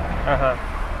was. Uh-huh.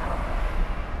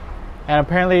 And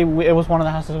apparently it was one of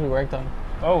the houses we worked on.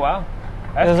 Oh, wow.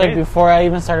 That's It was crazy. like before I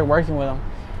even started working with him.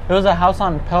 It was a house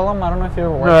on Pelham. I don't know if you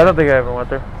ever worked. No, I don't think I ever went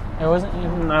there. It wasn't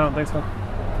even. I don't think so.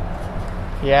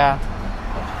 Yeah.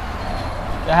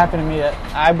 That happened to me.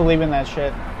 I believe in that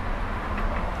shit.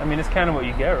 I mean, it's kind of what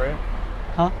you get, right?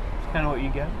 Huh? It's kind of what you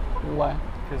get, Why?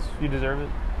 because you deserve it.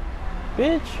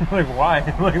 Bitch. Like, why?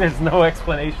 Like, there's no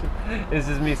explanation. It's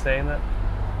just me saying that.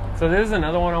 So this is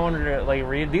another one I wanted to like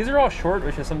read. These are all short,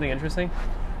 which is something interesting.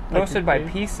 Posted by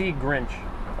PC Grinch.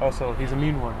 Also, he's a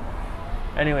mean one.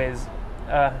 Anyways,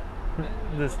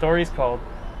 the story's called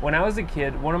 "When I Was a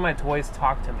Kid, One of My Toys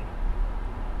Talked to Me."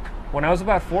 When I was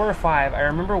about 4 or 5, I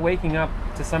remember waking up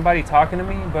to somebody talking to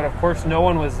me, but of course no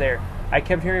one was there. I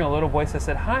kept hearing a little voice that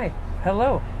said, "Hi,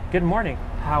 hello, good morning,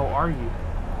 how are you?"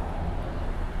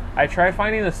 I tried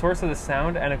finding the source of the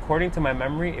sound, and according to my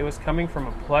memory, it was coming from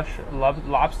a plush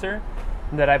lobster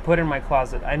that I put in my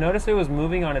closet. I noticed it was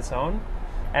moving on its own,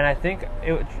 and I think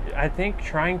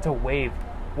trying to wave.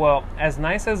 Well, as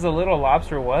nice as the little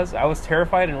lobster was, I was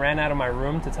terrified and ran out of my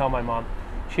room to tell my mom.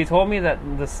 She told me that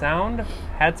the sound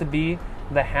had to be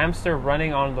the hamster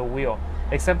running on the wheel,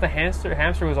 except the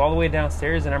hamster was all the way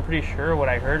downstairs, and I'm pretty sure what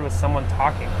I heard was someone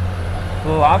talking.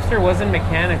 The lobster wasn't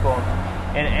mechanical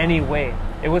in any way.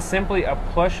 It was simply a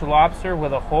plush lobster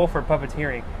with a hole for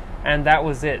puppeteering, and that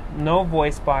was it. No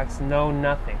voice box, no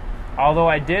nothing. Although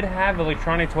I did have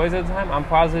electronic toys at the time, I'm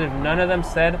positive none of them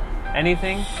said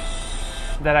anything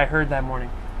that I heard that morning.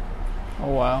 Oh,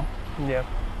 wow. Yeah.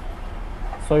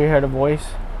 So you heard a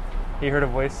voice? You heard a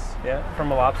voice, yeah, from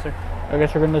a lobster. I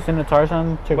guess you're going to listen to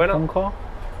Tarzan to Bueno. phone call?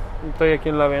 Estoy aquí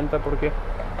en la venta, ¿por qué?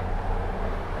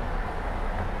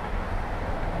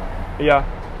 Ya.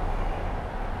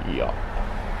 Yeah.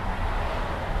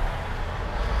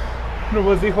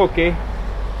 Nomás dijo que.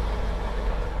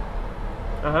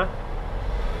 Ajá.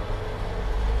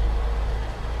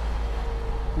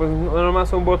 Pues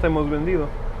nomás un bote hemos vendido.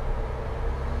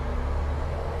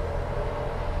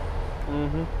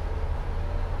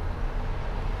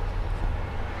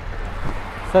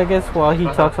 So I guess while he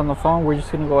talks on the phone, we're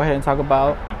just going to go ahead and talk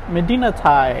about Medina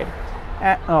Tide.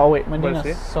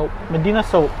 Medina Soap. Medina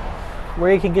Soap,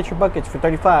 where you can get your buckets for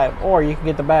 $35, or you can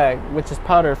get the bag, which is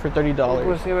powder, for $30.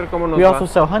 Pues sí, a ver cómo nos We va. also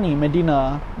sell honey,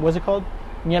 Medina. What's it called?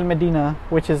 Miel Medina,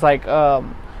 which is like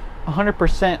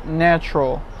 100%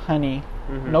 natural honey,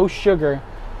 no sugar,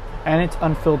 and it's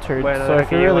unfiltered. Bueno, so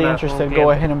if you're really interested, go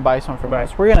cliente. ahead and buy some from Bye.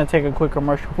 us. We're gonna take a quick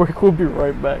commercial break. We'll be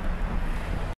right back.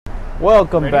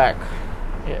 Welcome Ready? back.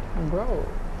 Yeah, bro.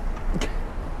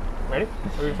 Ready?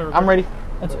 I'm ready.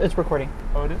 It's recording.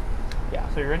 Oh, it is? Yeah.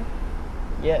 So you ready?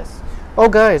 Yes. Oh,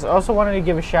 guys, I also wanted to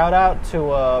give a shout out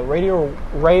to Radio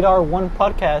Radar 1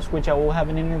 podcast, which I will have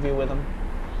an interview with them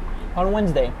on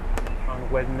Wednesday On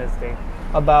Wednesday.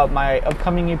 about my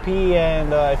upcoming EP,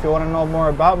 and if you want to know more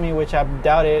about me, which I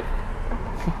doubt it,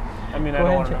 I mean, I Go don't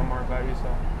ahead, want to know Jim. more about you, so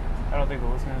I don't think the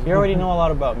listeners. you already know a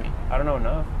lot about me. I don't know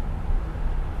enough.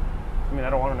 I mean, I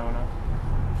don't want to know enough.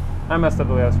 I messed up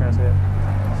the way I was trying to say it.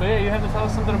 So yeah, you have to tell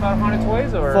us something about haunted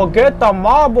toys, or Forget the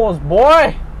marbles,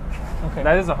 boy! Okay.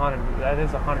 that is a haunted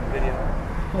video.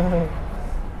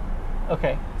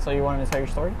 Okay, so you wanted to tell your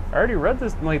story? I already read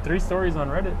this like 3 stories on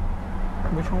Reddit.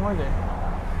 Which one were they?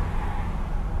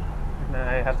 And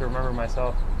I have to remember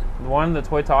myself. One, the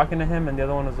toy talking to him, and the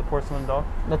other one was the porcelain doll.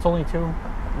 That's only 2.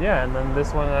 Yeah, and then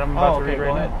this one that I'm about to read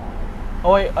right now.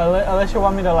 Oh, wait, unless you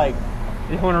want me to, like...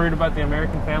 You want to read about the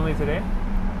American family today?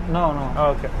 No.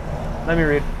 Oh, okay. Let me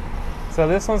read. So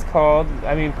this one's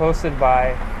posted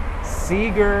by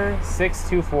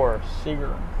Seeger624.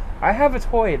 Seeger. I have a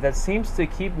toy that seems to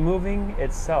keep moving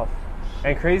itself.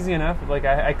 And crazy enough, like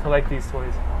I collect these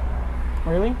toys.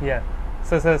 Really? Yeah.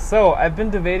 So it says, I've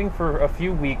been debating for a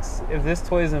few weeks if this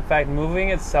toy is in fact moving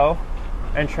itself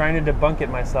and trying to debunk it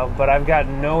myself, but I've got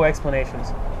no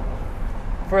explanations.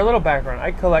 For a little background,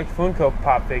 I collect Funko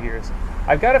Pop figures.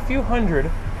 I've got a few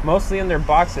hundred, mostly in their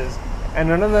boxes, and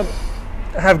none of them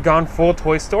have gone full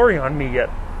Toy Story on me yet.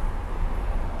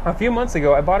 A few months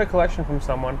ago, I bought a collection from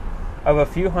someone of a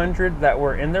few hundred that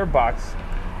were in their box,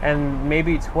 and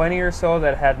maybe 20 or so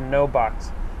that had no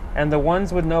box. And the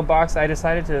ones with no box, I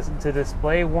decided to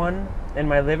display one in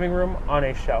my living room on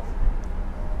a shelf.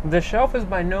 The shelf is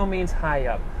by no means high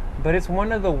up, but it's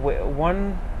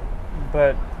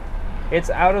it's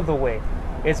out of the way.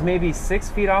 It's maybe 6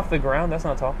 feet off the ground. That's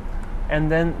not tall.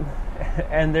 And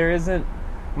there isn't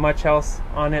much else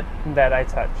on it that I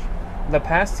touch. The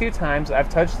past 2 times I've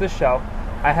touched the shelf,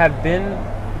 I have been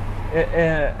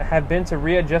to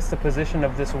readjust the position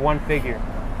of this one figure.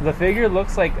 The figure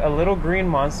looks like a little green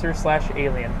monster /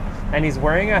 alien, and he's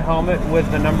wearing a helmet with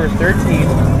the number 13.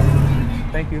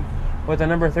 Thank you. With the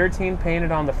number 13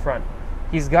 painted on the front.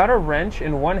 He's got a wrench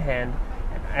in one hand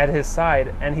at his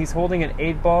side, and he's holding an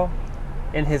 8-ball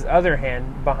in his other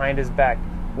hand behind his back.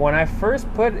 When I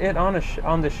first put it on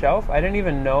the shelf, I didn't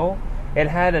even know it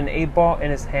had an 8-ball in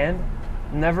his hand.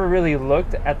 Never really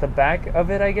looked at the back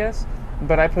of it, I guess.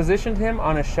 But I positioned him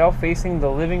on a shelf facing the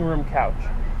living room couch.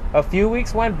 A few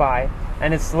weeks went by,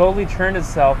 and it slowly turned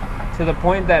itself to the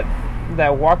point that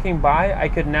walking by, I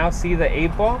could now see the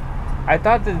 8-ball. I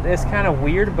thought that it's kind of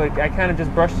weird, but I kind of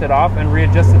just brushed it off and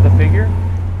readjusted the figure.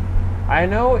 I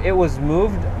know it was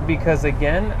moved because,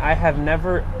 again, I have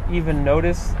never even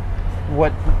noticed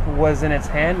what was in its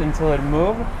hand until it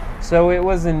moved. So it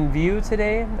was in view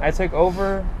today. I took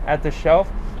over at the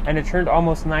shelf, and it turned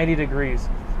almost 90 degrees.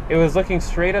 It was looking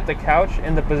straight at the couch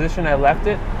in the position I left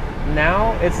it.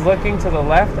 Now it's looking to the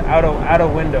left out a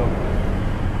window.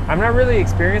 I'm not really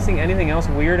experiencing anything else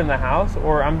weird in the house,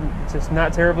 or I'm just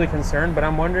not terribly concerned, but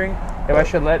I'm wondering if I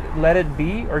should let it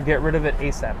be or get rid of it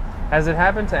ASAP. Has it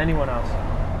happened to anyone else?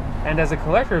 And as a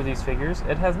collector of these figures,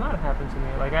 it has not happened to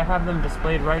me. Like, I have them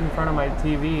displayed right in front of my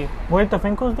TV. What did the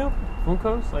Funkos do?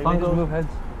 Funkos? Like, Funkos. they just move heads.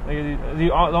 Like,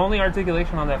 the only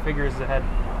articulation on that figure is the head.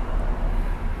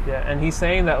 Yeah, and he's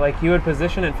saying that, like, he would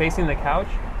position it facing the couch,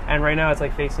 and right now it's,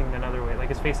 like, facing another way. Like,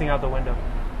 it's facing out the window.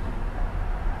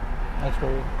 That's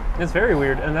weird. It's very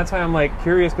weird, and that's why I'm, like,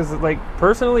 curious, because, like,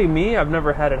 personally, me, I've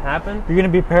never had it happen. You're gonna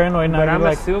be paranoid now. But I'm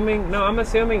like, assuming,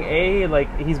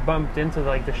 like, he's bumped into,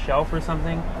 like, the shelf or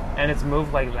something, and it's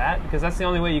moved like that, because that's the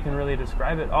only way you can really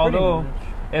describe it. Although,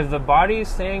 if the body is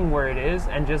staying where it is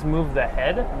and just moved the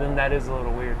head, then that is a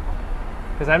little weird.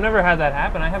 Because I've never had that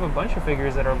happen. I have a bunch of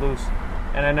figures that are loose,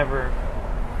 and I never...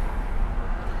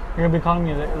 You're gonna be calling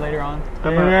me later on.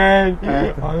 I'm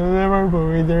I'll never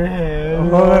move their heads.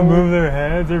 Oh, I move their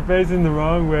heads. They're facing the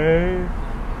wrong way.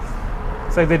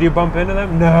 It's like, did you bump into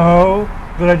them? No.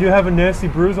 But I do have a nasty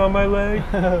bruise on my leg.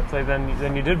 It's like,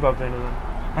 then you did bump into them.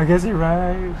 I guess you're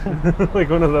right. Like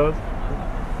one of those.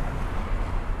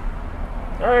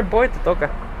 Alright, boy, te toca.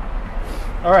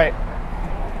 Alright.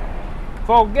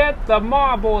 Forget the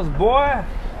marbles, boy.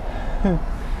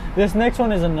 This next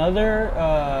one is another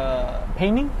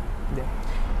painting. Yeah.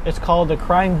 It's called The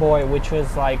Crying Boy, which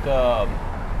was like...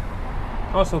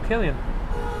 Oh, so Killian.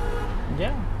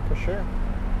 Yeah, for sure.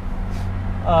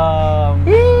 I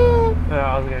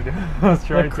was gonna do. I was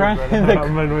trying to, but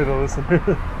I'm annoyed the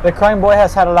listener. The Crying Boy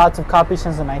has had lots of copies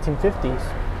since the 1950s,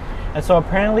 and so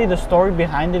apparently the story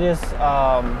behind it is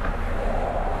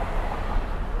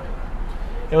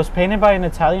it was painted by an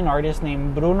Italian artist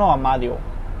named Bruno Amadio.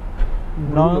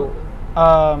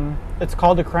 It's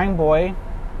called The Crying Boy,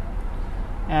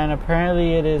 and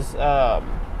apparently it is. So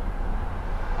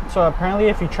apparently,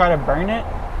 if you try to burn it,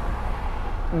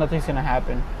 nothing's gonna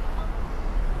happen.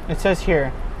 It says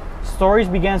here, stories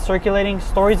began circulating,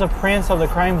 stories of prints of the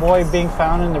crying boy being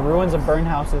found in the ruins of burned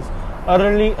houses,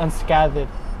 utterly unscathed.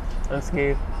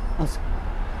 Unscathed.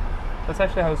 That's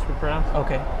actually how it's pronounced.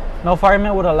 Okay. No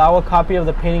fireman would allow a copy of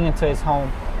the painting into his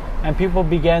home, and people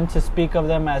began to speak of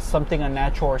them as something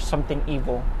unnatural or something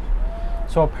evil.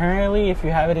 So apparently, if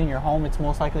you have it in your home, it's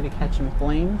most likely to catch in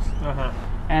flames,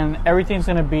 and everything's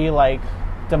gonna be like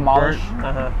demolished,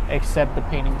 except the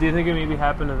painting. Do you think it maybe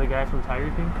happened to the guy from Tiger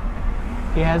King?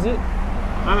 He has it?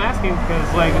 I'm asking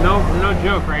because, like, no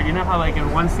joke, right? You know how, like,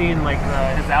 in one scene, like,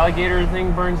 his alligator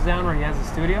thing burns down where he has a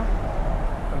studio?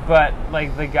 But,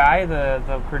 like, the guy,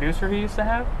 the producer he used to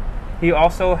have, he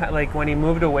also, like, when he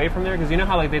moved away from there, because you know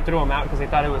how, like, they threw him out because they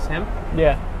thought it was him?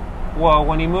 Yeah. Well,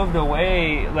 when he moved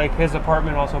away, like, his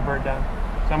apartment also burned down.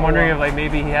 So I'm wondering if, like,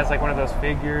 maybe he has, like, one of those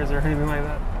figures or anything like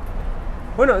that.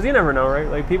 Who knows? You never know, right?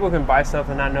 Like, people can buy stuff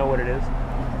and not know what it is.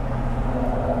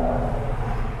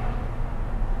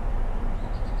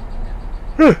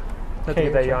 Let's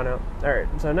get that yawn out. Alright,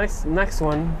 so next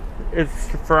one is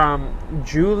from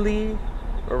Julie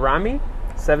Rami,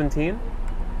 17.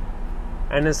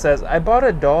 And it says, I bought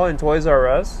a doll in Toys R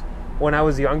Us when I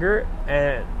was younger,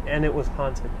 and it was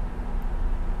haunted.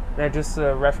 And just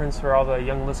a reference for all the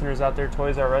young listeners out there,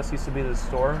 Toys R Us used to be the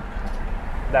store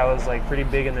that was, like, pretty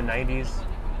big in the 90s.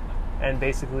 And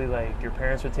basically, like, your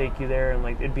parents would take you there and,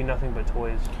 like, it'd be nothing but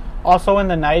toys. Also in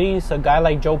the 90s, a guy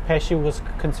like Joe Pesci was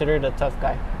considered a tough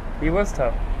guy. He was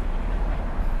tough.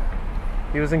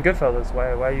 He was in Goodfellas.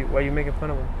 Why you making fun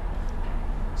of him?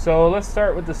 So let's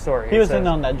start with the story. He was in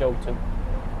on that joke too.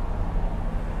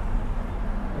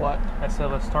 What? I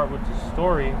said let's start with the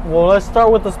story. Well, let's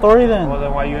start with the story then. Well,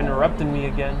 then why you interrupting me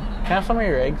again? Can I have some of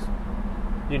your eggs?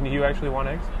 You actually want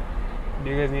eggs?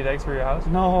 Do you guys need eggs for your house?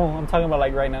 No, I'm talking about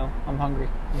like right now. I'm hungry.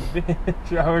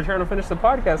 We're trying to finish the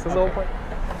podcast. That's the whole point.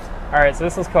 Alright, so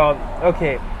this one's called,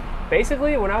 okay.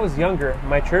 Basically, when I was younger,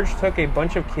 my church took a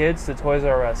bunch of kids to Toys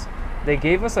R Us. They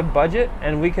gave us a budget,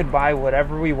 and we could buy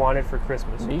whatever we wanted for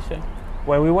Christmas. Decent.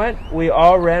 When we went, we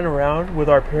all ran around with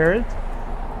our parents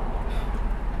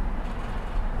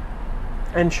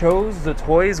and chose the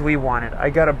toys we wanted. I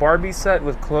got a Barbie set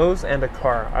with clothes and a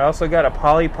car. I also got a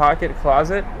Polly Pocket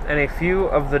closet and a few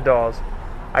of the dolls.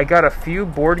 I got a few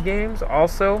board games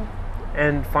also,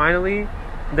 and finally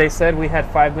they said we had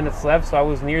 5 minutes left, so I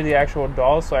was near the actual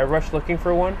doll, so I rushed looking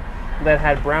for one that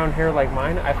had brown hair like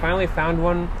mine. I finally found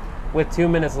one with 2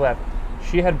 minutes left.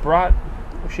 She had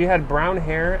brown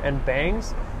hair and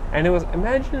bangs, and it was,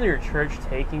 imagine your church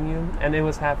taking you, and it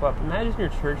was half up. Imagine your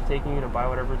church taking you to buy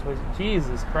whatever toys.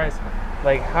 Jesus Christ.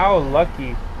 Like, how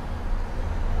lucky.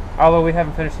 Although we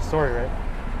haven't finished the story, right?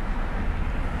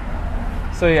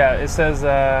 So yeah, it says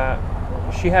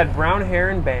she had brown hair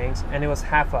and bangs, and it was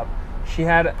half up. She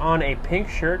had on a pink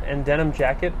shirt and denim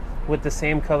jacket with the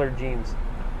same colored jeans.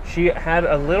 She had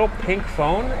a little pink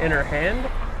phone in her hand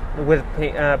with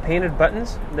painted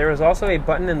buttons. There was also a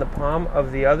button in the palm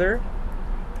of her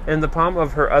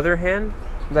other hand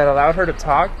that allowed her to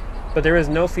talk, but there was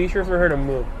no feature for her to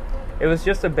move. It was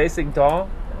just a basic doll,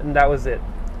 and that was it.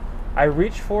 I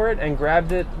reached for it and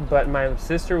grabbed it, but my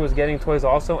sister was getting toys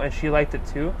also, and she liked it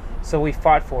too, so we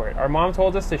fought for it. Our mom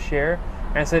told us to share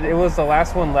and said it was the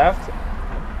last one left.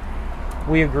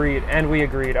 We agreed. I would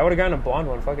have gotten a blonde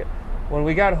one, fuck it. When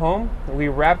we got home, we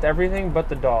wrapped everything but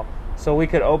the doll, so we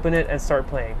could open it and start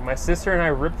playing. My sister and I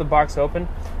ripped the box open,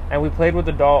 and we played with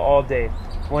the doll all day.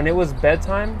 When it was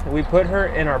bedtime, we put her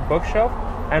in our bookshelf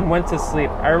and went to sleep.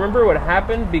 I remember what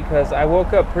happened because I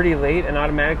woke up pretty late and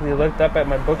automatically looked up at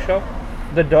my bookshelf.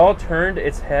 The doll turned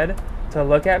its head to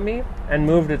look at me and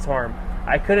moved its arm.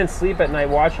 I couldn't sleep at night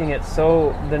watching it,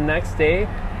 so the next day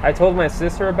I told my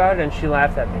sister about it and she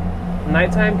laughed at me.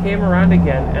 Nighttime came around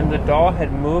again and the doll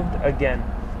had moved again.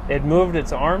 It moved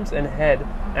its arms and head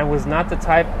and was not the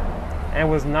type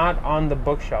and was not on the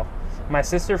bookshelf. My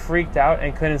sister freaked out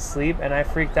and couldn't sleep, and I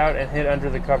freaked out and hid under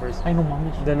the covers. I know,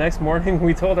 Mom. The next morning,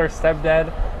 we told our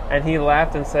stepdad, and he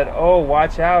laughed and said, "Oh,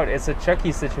 watch out, it's a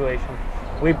Chucky situation."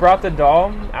 We brought the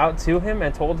doll out to him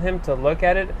and told him to look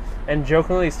at it, and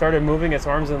jokingly started moving its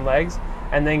arms and legs,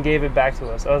 and then gave it back to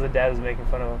us. Oh, the dad was making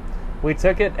fun of him. We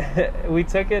took it,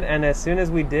 and as soon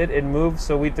as we did, it moved,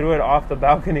 so we threw it off the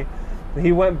balcony.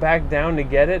 He went back down to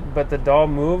get it, but the doll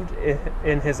moved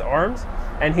in his arms,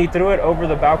 and he threw it over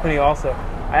the balcony also.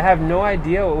 I have no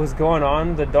idea what was going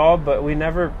on the doll, but we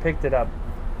never picked it up.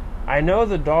 I know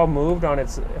the doll moved on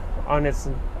its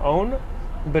own,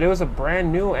 but it was a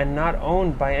brand new and not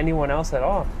owned by anyone else at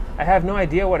all. I have no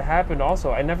idea what happened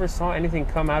also. I never saw anything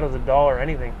come out of the doll or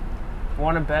anything.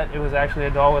 Want to bet it was actually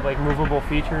a doll with like movable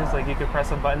features, like you could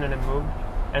press a button and it moved.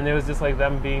 And it was just like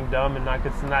them being dumb and not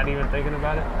even thinking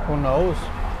about it. Who knows?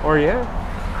 Or yeah.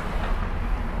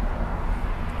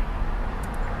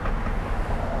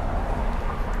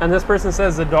 And this person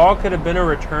says the doll could have been a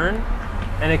return,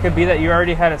 and it could be that you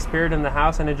already had a spirit in the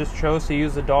house and it just chose to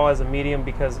use the doll as a medium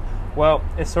because, well,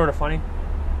 it's sort of funny.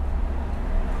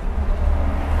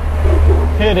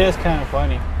 It is kind of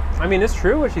funny. I mean, it's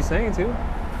true what she's saying too.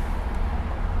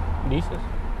 Jesus.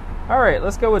 All right,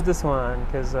 let's go with this one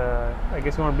because I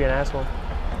guess you want to be an asshole.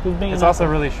 Who's being It's an also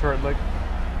asshole? really short. Look,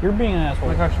 You're being an asshole.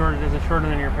 look how short it is. It's shorter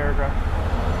than your paragraph.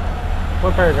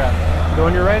 What paragraph? The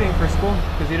one you're writing for school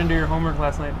because you didn't do your homework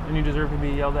last night and you deserve to be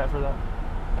yelled at for that.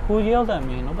 Who yelled at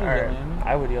me? Nobody All yelled right, at me.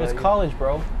 I would yell It's at you. college,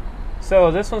 bro.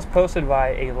 So this one's posted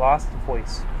by a lost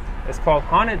voice. It's called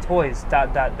Haunted Toys. ...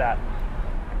 That's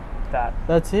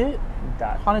it?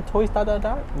 Haunted Toys, ...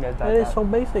 Yeah, That is so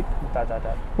basic. ... ...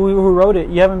 Who wrote it?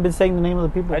 You haven't been saying the name of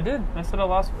the people. I did. I said a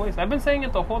lost voice. I've been saying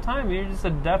it the whole time. You're just a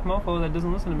deaf mofo that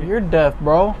doesn't listen to me. You're deaf,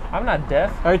 bro. I'm not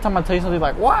deaf. Every time I tell you something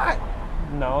like, what?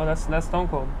 No, that's Stone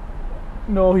Cold.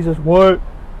 No, he says, what?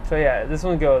 So yeah, this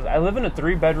one goes. I live in a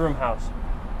 3-bedroom house,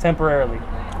 temporarily.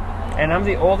 And I'm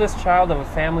the oldest child of a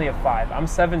family of 5. I'm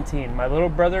 17. My little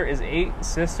brother is 8,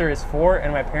 sister is 4,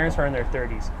 and my parents are in their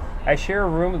 30s. I share a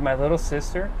room with my little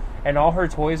sister, and all her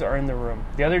toys are in the room.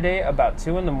 The other day, about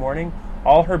 2 in the morning,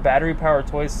 all her battery-powered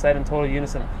toys said in total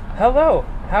unison, "Hello,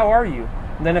 how are you?"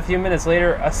 And then a few minutes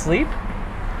later, asleep?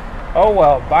 Oh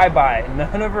well, bye-bye.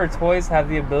 None of her toys have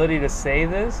the ability to say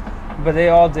this, but they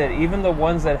all did, even the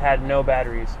ones that had no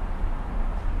batteries.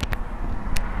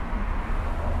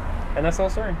 And that's the whole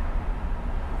story.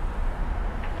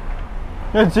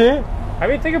 That's it? I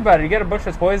mean, think about it. You get a bunch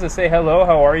of toys that say hello,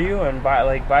 how are you, and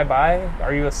bye-bye,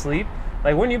 are you asleep?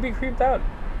 Like, wouldn't you be creeped out?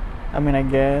 I mean, I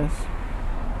guess.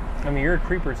 I mean, you're a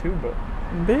creeper too, but...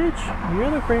 Bitch, you're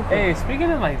the creeper. Hey,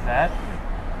 speaking of like that,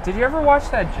 did you ever watch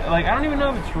that, like, I don't even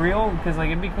know if it's real, because,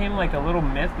 like, it became, like, a little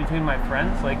myth between my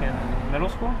friends, like, in middle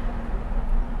school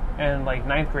and, like,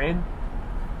 9th grade.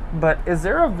 But is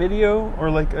there a video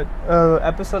or, like, a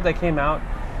episode that came out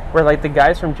where, like, the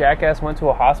guys from Jackass went to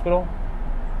a hospital?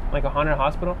 Like, a haunted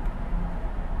hospital?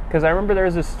 Because I remember there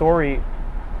was this story,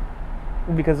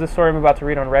 because this story I'm about to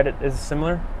read on Reddit is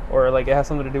similar, or, like, it has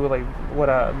something to do with, like, what,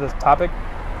 this topic.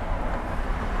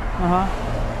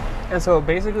 And so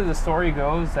basically the story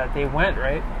goes that they went,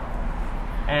 right?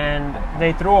 And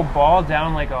they threw a ball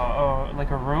down like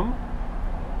a room.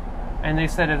 And they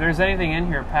said, if there's anything in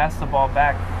here, pass the ball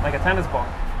back, like a tennis ball.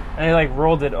 And they like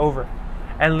rolled it over.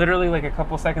 And literally like a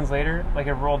couple seconds later, like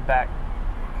it rolled back.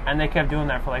 And they kept doing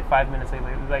that for like 5 minutes.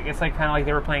 Like it's like kind of like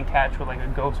they were playing catch with like a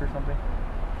ghost or something.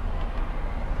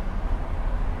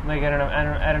 Like at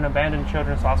an abandoned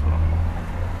children's hospital.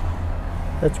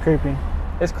 That's creepy.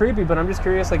 It's creepy, but I'm just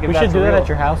curious, like, if We that's should do real. that at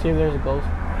your house, see if there's a ghost.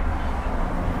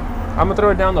 I'm gonna throw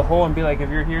it down the hole and be like,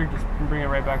 if you're here, just bring it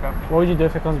right back up. What would you do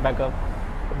if it comes back up?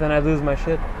 But then I lose my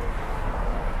shit.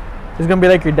 It's gonna be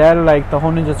like your dad, like the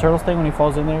whole Ninja Turtles thing when he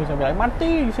falls in there. He's gonna be like, Marty,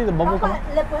 you see the bubble coming?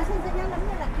 ¿Le puedes enseñar la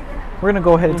mía? Aquí viene. We're gonna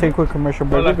go ahead and take a quick commercial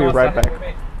break. We'll be right back.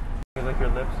 You lick your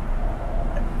lips.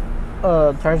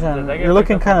 Tarzan, Did that get you're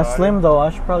looking picked up kind on of the slim audio? though. I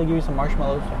should probably give you some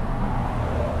marshmallows.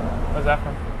 What's that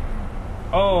from?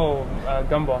 Oh,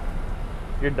 Gumball.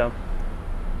 You're dumb.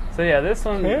 So yeah, this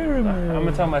one, I'm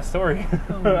gonna tell my story.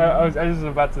 I was just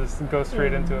about to go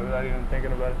straight into it without even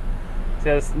thinking about it. So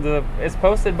yeah, it's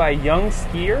posted by Young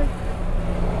Skier.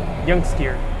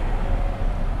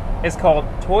 It's called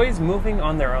Toys Moving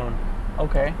on Their Own.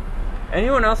 Okay.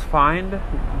 Anyone else find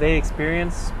they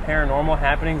experience paranormal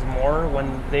happenings more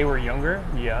when they were younger?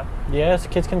 Yeah. Yes,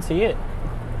 kids can see it.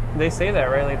 They say that,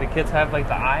 right? Like the kids have like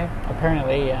the eye.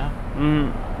 Apparently, yeah.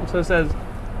 So it says,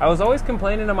 I was always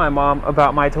complaining to my mom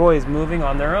about my toys moving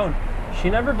on their own. She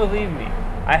never believed me.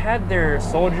 I had this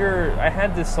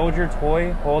soldier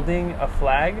toy holding a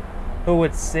flag who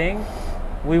would sing,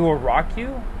 "We will rock you,"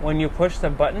 when you push the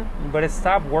button, but it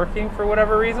stopped working for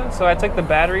whatever reason. So I took the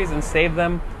batteries and saved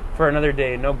them for another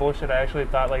day. No bullshit. I actually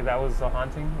thought like that was a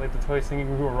haunting, like the toy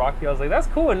singing "We will rock you." I was like, that's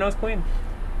cool. It knows Queen.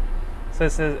 So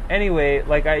it says, anyway,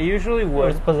 like I usually It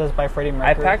would, was possessed by Freddie I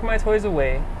Mercury. packed my toys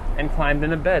away and climbed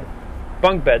into bed.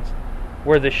 Bunk beds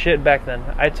were the shit back then.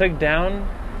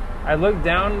 I looked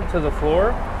down to the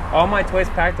floor, all my toys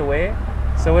packed away,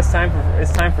 so it's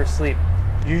time for sleep.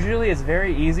 Usually it's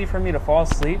very easy for me to fall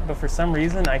asleep, but for some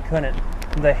reason I couldn't.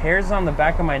 The hairs on the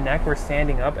back of my neck were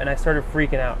standing up and I started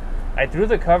freaking out. I threw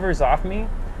the covers off me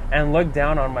and looked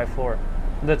down on my floor.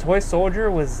 The toy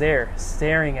soldier was there,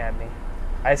 staring at me.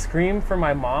 I screamed for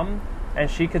my mom, and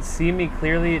she could see me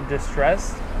clearly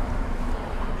distressed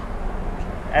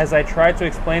as I tried to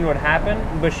explain what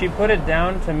happened, but she put it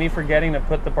down to me forgetting to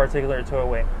put the particular toy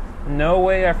away. No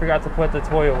way I forgot to put the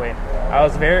toy away. I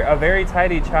was a very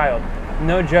tidy child.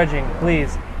 No judging,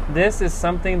 please. This is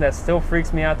something that still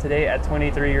freaks me out today at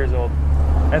 23 years old.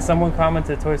 And someone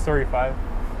commented Toy Story 5.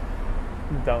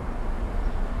 Dumb.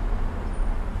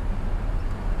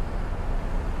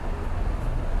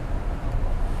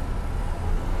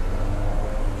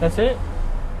 That's it?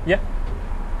 Yeah.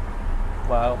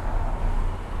 Wow.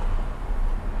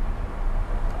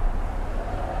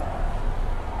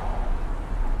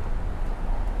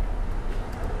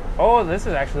 Oh, this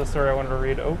is actually the story I wanted to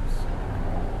read. Oops.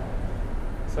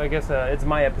 So I guess it's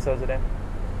my episode today.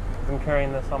 I'm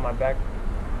carrying this on my back.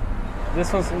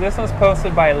 This one's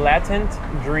posted by Latent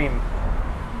Dream.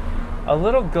 A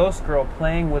little ghost girl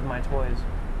playing with my toys.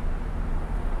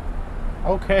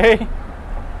 Okay.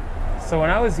 So when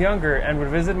I was younger and would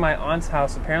visit my aunt's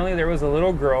house, apparently there was a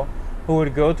little girl who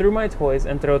would go through my toys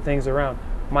and throw things around.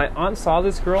 My aunt saw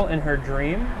this girl in her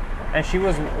dream, and she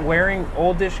was wearing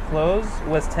oldish clothes,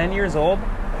 was 10 years old,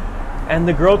 and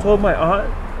the girl told my aunt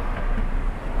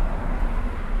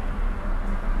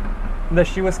that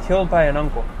she was killed by an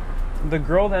uncle. The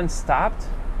girl then stopped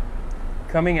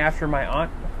coming after my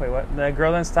aunt. Wait, what? The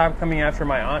girl then stopped coming after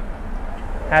my aunt,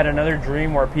 had another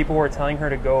dream where people were telling her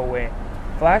to go away.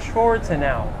 Flash forward to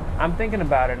now. I'm thinking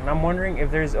about it, and I'm wondering if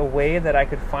there's a way that I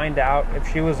could find out if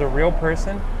she was a real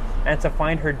person and to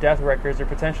find her death records or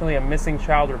potentially a missing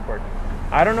child report.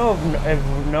 I don't know if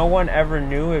no one ever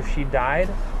knew if she died,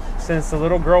 since the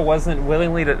little girl wasn't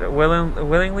willingly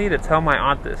to tell my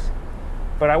aunt this.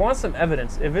 But I want some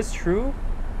evidence, if this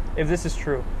is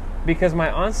true, because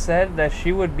my aunt said that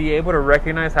she would be able to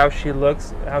recognize how she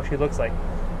looks like.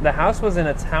 The house was in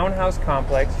a townhouse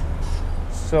complex,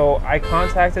 so I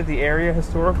contacted the area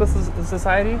historical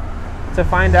society to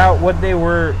find out what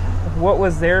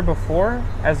was there before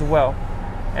as well,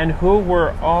 and who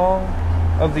were all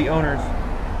of the owners.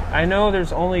 I know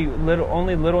there's only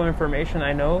little information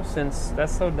I know, since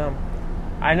that's so dumb.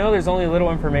 I know there's only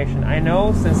little information. I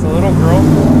know since the little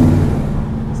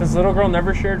girl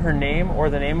never shared her name or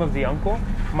the name of the uncle.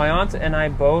 My aunt and I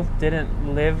both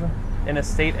didn't live in a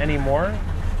state anymore.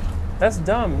 That's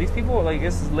dumb. These people, like,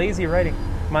 this is lazy writing.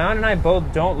 My aunt and I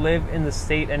both don't live in the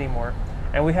state anymore,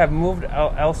 and we have moved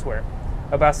elsewhere.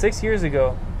 About 6 years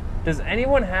ago, Does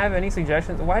anyone have any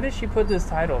suggestions? Why did she put this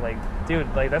title? Like, dude,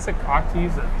 like that's a cock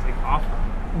tease that's like awful.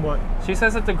 What? She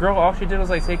says that the girl, all she did was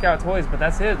like take out toys, but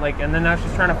that's it. Like, and then now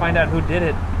she's trying to find out who did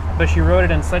it, but she wrote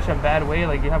it in such a bad way.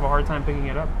 Like, you have a hard time picking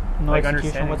it up. No like,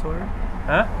 execution whatsoever.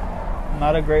 Huh?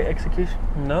 Not a great execution.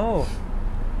 No.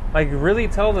 Like, really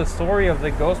tell the story of the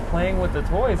ghost playing with the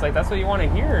toys. Like, that's what you want to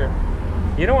hear.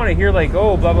 You don't want to hear like,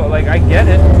 oh, blah blah. Like, I get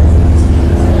it.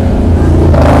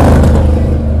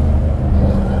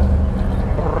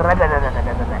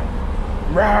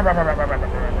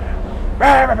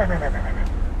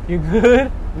 You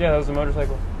good? Yeah, that was a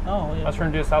motorcycle. Oh yeah. I was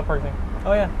trying to do a South Park thing.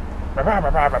 Oh yeah.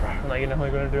 I'm like, you know,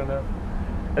 like when I'm doing that,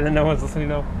 and then no one's listening.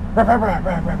 No.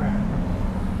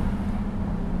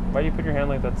 Why do you put your hand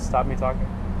like that to stop me talking?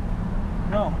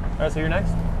 No. All right, so you're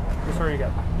next. What story you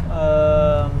got?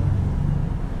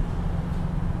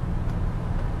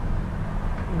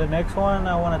 The next one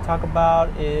I want to talk about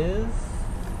is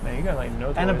Man, you got like no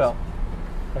toys. Annabelle.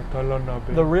 Like,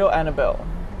 The real Annabelle,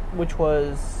 which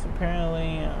was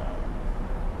apparently.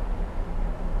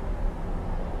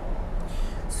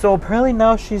 So apparently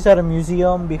now she's at a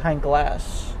museum behind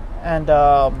glass, and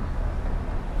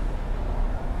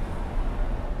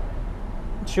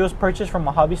she was purchased from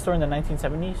a hobby store in the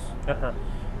 1970s, Uh-huh.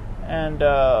 and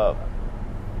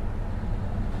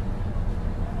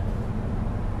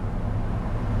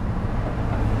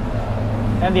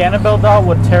the Annabelle doll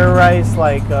would terrorize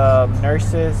like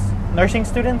nursing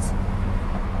students.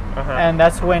 Uh-huh. And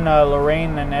that's when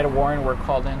Lorraine and Ed Warren were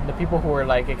called in. The people who were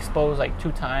like exposed like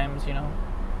 2 times, you know,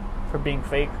 for being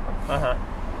fake. Uh-huh.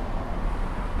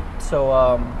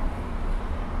 So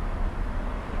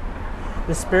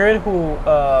the spirit who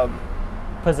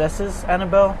possesses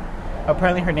Annabelle,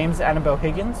 apparently her name's Annabelle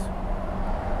Higgins,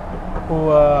 who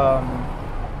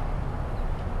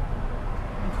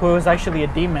was actually a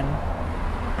demon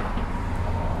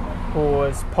who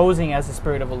was posing as the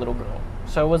spirit of a little girl.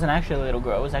 So it wasn't actually a little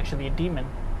girl, it was actually a demon.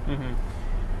 Mm-hmm.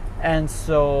 And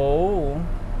so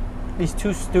these two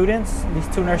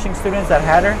nursing students that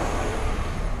had her,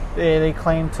 they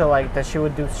claimed to like that she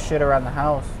would do shit around the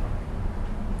house.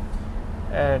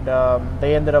 And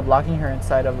they ended up locking her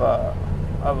inside of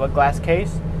a glass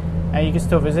case. And you can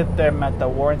still visit them at the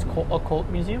Warren's Occult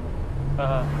Museum.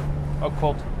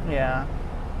 Occult. Yeah.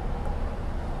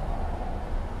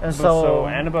 And So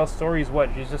Annabelle's story is what?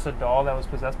 She's just a doll that was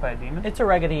possessed by a demon? it's a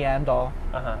Raggedy Ann doll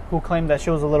Uh-huh. who claimed that she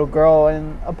was a little girl,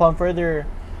 and upon further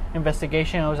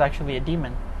investigation, it was actually a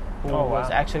demon who Oh, wow.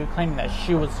 was actually claiming that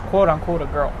she was quote unquote a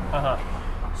girl. Uh-huh.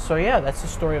 So yeah, that's the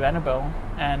story of Annabelle,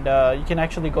 and you can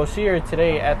actually go see her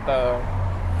today at the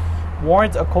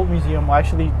Warren's Occult Museum. Will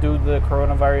actually do the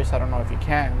coronavirus. I don't know if you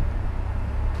can,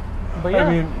 but yeah,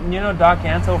 I mean, you know Doc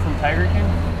Antle from Tiger King?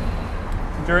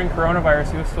 During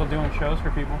coronavirus, he was still doing shows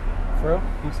for people for real.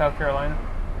 in South Carolina.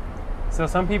 So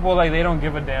some people, like, they don't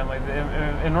give a damn. Like,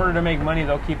 in order to make money,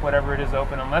 they'll keep whatever it is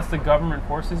open. Unless the government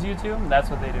forces you to, that's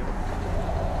what they do.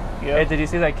 Yeah. Hey, did you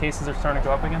see that cases are starting to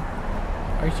go up again?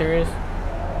 Are you serious?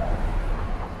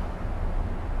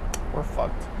 We're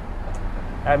fucked.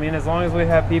 I mean, as long as we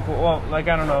have people, well, like,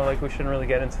 I don't know, like, we shouldn't really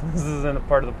get into this isn't a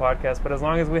part of the podcast, but as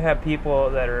long as we have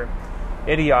people that are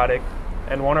idiotic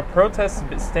and want to protest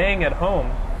staying at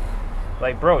home,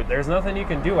 like, bro, there's nothing you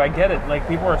can do. I get it. Like,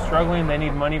 people are struggling. They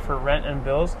need money for rent and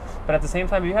bills. But at the same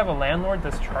time, if you have a landlord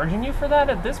that's charging you for that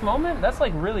at this moment, that's,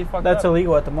 like, really fucked up. That's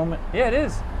illegal at the moment. Yeah, it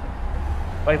is.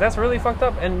 Like, that's really fucked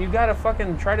up. And you gotta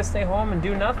fucking try to stay home and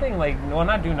do nothing. Like, well,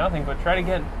 not do nothing, but try to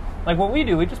get, like, what we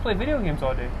do. We just play video games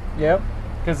all day. Yep.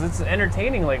 Because it's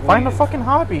entertaining. Like, Find a fucking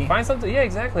hobby. Find something. Yeah,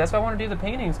 exactly. That's why I want to do the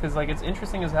paintings. Because, like, it's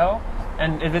interesting as hell.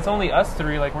 And if it's only us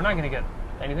 3, like, we're not gonna get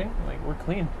anything. Like, we're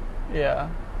clean. Yeah.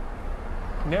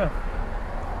 Yeah.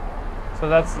 So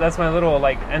that's my little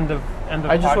like end of.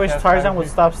 I just wish podcast Tarzan would strategy.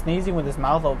 stop sneezing with his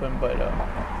mouth open, but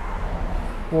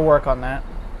we'll work on that.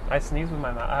 I sneeze with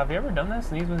my mouth. Have you ever done that?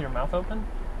 Sneeze with your mouth open?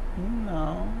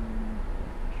 No.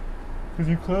 Because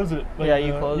you close it. Yeah,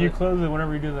 you close it. You close it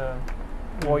whenever you do the.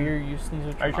 Well, you sneeze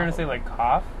with your Are you trying to mouth say open. like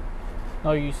cough?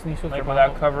 No, you sneeze with Like your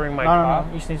without mouth covering my open. No, cough?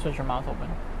 no, you sneeze with your mouth open.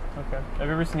 Okay. Have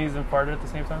you ever sneezed and farted at the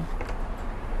same time?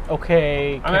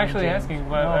 Okay. I'm actually James. asking.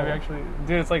 But No. I've actually,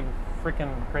 dude, it's like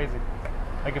freaking crazy.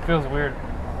 Like it feels weird.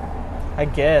 I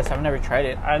guess I've never tried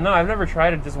it. I know I've never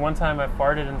tried it. Just one time I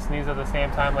farted and sneezed at the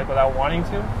same time, like without wanting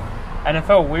to, and it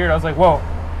felt weird. I was like, "Whoa,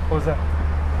 what was that?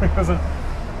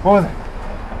 What was it?"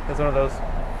 It's one of those.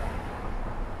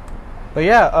 But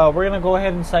yeah, we're gonna go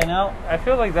ahead and sign out. I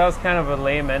feel like that was kind of a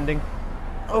lame ending.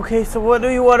 Okay, so what do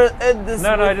you want to end this?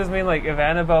 No, with? I just mean like if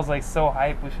Annabelle's like so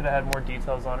hype, we should have had more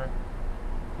details on her.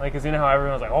 Like, cause you know how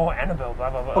everyone's like, "Oh, Annabelle, blah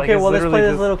blah blah." Okay, like, well let's play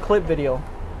this just, little clip video.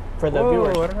 for the Whoa,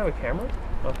 viewers. I don't have a camera?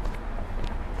 Oh.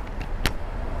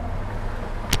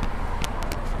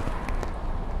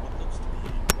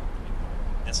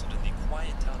 Nestled in the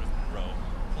quiet town of Monroe,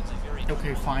 holds a very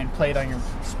Okay, fine. Play it on your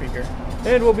speaker.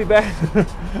 And we'll be back.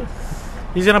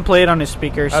 He's gonna play it on his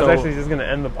speaker. I So was actually just gonna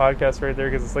end the podcast right there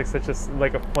because it's like such a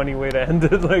like a funny way to end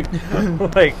it. like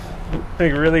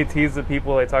really tease the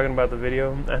people like talking about the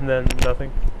video and then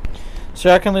nothing. so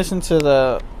y'all can listen to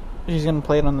the. He's gonna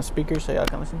play it on the speaker, so y'all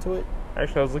can listen to it.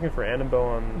 Actually, I was looking for Annabelle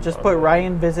on. Just on put the-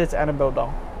 Ryan visits Annabelle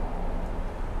doll.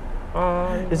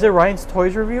 Is Is it Ryan's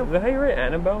Toys Review? that how you write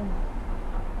Annabelle?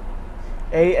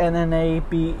 ANNABELLE.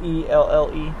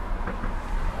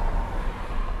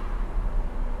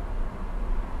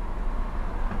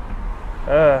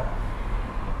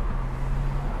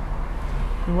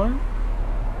 You want it?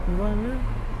 You want it?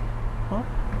 Huh?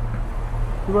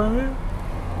 You want it?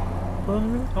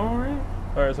 Want it? Alright.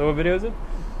 Alright, so what video is it?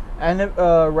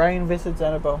 Ryan visits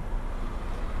Annabelle.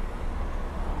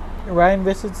 Ryan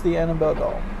visits the Annabelle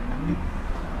doll.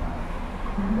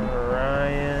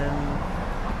 Ryan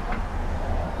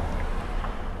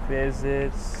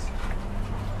visits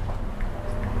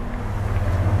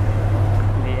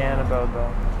the Annabelle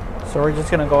doll. So we're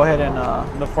just gonna go ahead and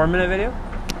The 4-minute video?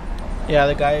 yeah,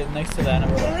 the guy next to the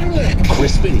Annabelle.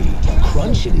 Crispy,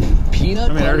 crunchity,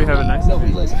 peanut I mean, I already have it next to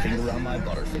Nobody me. lays a finger on my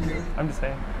Butterfinger. I'm just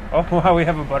saying. Oh wow, we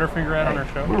have a Butterfinger ad on our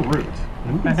show. We're Root,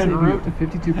 and we can save you up to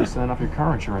 52% off your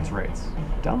car insurance rates.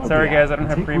 Download Sorry, the app guys, I don't and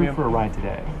have take premium. Root for a ride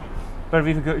today. But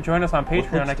if you could join us on What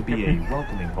Patreon, I looks to could be get a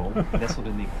welcoming home, nestled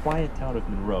in the quiet town of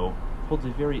Monroe, holds a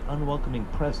very unwelcoming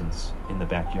presence in the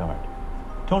backyard.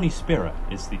 Tony Spera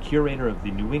is the curator of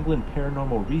the New England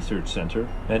Paranormal Research Center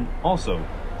and also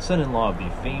son-in-law of the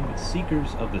famed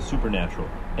Seekers of the Supernatural,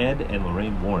 Ed and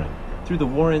Lorraine Warren. Through the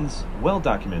Warrens'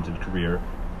 well-documented career,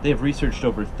 they have researched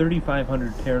over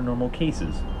 3,500 paranormal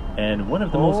cases, and one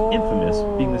of the most infamous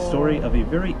being the story of a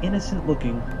very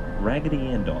innocent-looking Raggedy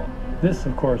Ann doll. This,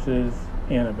 of course, is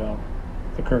Annabelle,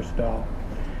 the cursed doll.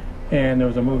 And there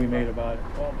was a movie made about it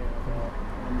called Annabelle.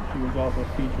 And she was also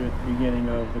featured at the beginning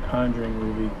of the Conjuring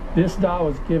movie. This doll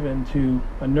was given to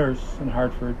a nurse in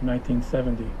Hartford in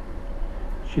 1970.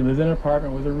 She lived in an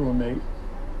apartment with a roommate,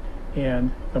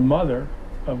 and the mother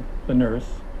of the nurse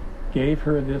gave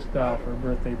her this doll for a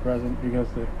birthday present because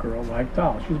the girl liked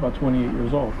dolls. She was about 28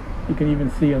 years old. You can even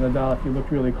see on the doll, if you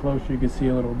look really close, you can see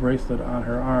a little bracelet on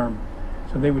her arm.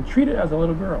 So they would treat it as a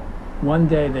little girl. One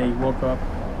day they woke up,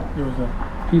 there was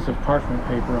a piece of parchment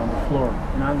paper on the floor,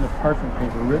 and on the parchment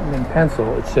paper, written in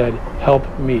pencil, it said, "Help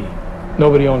me."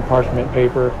 Nobody owned parchment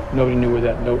paper. Nobody knew where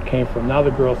that note came from. Now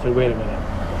the girl said, wait a minute,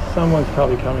 someone's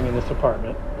probably coming in this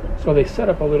apartment. So they set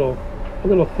up a little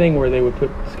thing where they would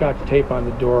put scotch tape on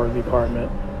the door of the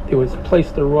apartment. They would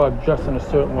place the rug just in a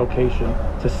certain location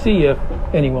to see if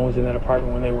anyone was in that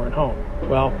apartment when they weren't home.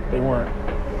 Well, they weren't.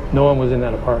 No one was in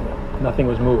that apartment. Nothing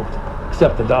was moved,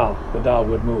 except the doll. The doll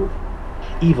would move.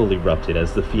 Evil erupted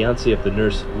as the fiancé of the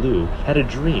nurse, Lou, had a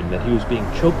dream that he was being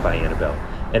choked by Annabelle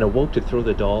and awoke to throw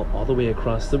the doll all the way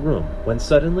across the room when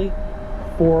suddenly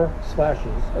 4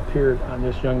 slashes appeared on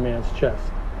this young man's chest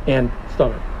and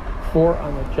stomach. 4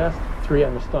 on the chest, 3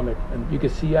 on the stomach, and you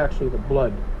could see actually the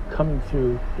blood coming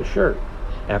through the shirt.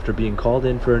 After being called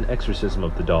in for an exorcism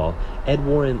of the doll, Ed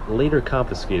Warren later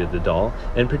confiscated the doll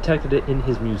and protected it in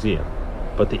his museum.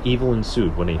 But the evil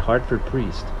ensued when a Hartford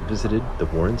priest visited the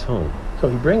Warrens' home. So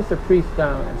he brings the priest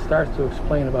down and starts to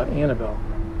explain about Annabelle.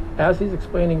 As he's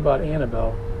explaining about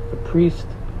Annabelle, the priest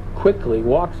quickly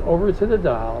walks over to the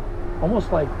doll,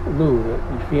 almost like Lou, the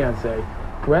fiancé,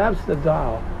 grabs the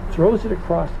doll, throws it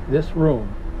across this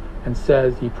room, and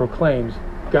says, he proclaims,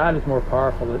 God is more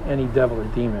powerful than any devil or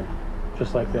demon.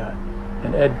 Just like that.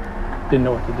 And Ed didn't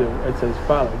know what to do. Ed says,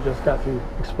 Father, just got through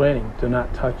explaining, do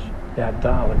not touch that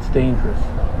doll, it's dangerous.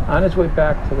 On his way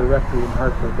back to the rectory in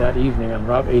Hartford that evening on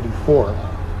Route 84,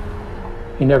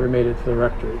 he never made it to the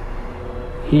rectory.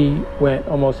 He went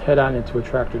almost head-on into a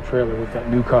tractor trailer with that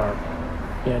new car.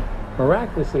 And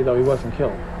miraculously, though, he wasn't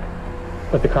killed.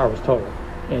 But the car was totaled.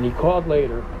 And he called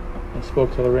later and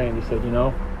spoke to Lorraine. He said, you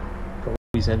know,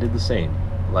 These ended the same,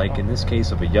 like in this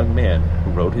case of a young man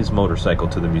who rode his motorcycle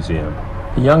to the museum.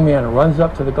 the young man runs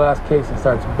up to the glass case and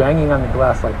starts banging on the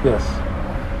glass like this.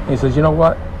 And he says, you know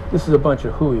what? This is a bunch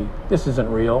of hooey. This isn't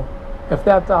real. If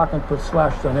that doll can put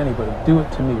slashes on anybody, do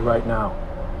it to me right now.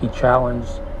 He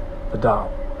challenged the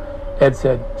doll. Ed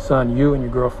said, son, you and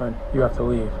your girlfriend, you have to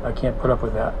leave. I can't put up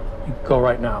with that. You go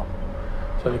right now.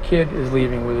 So the kid is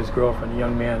leaving with his girlfriend, a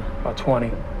young man, about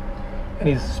 20. And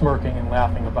he's smirking and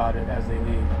laughing about it as they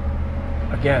leave.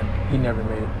 Again, he never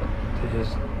made it to his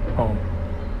home.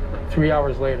 3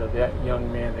 hours later, that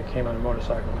young man that came on a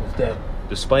motorcycle was dead.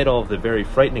 Despite all of the very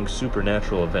frightening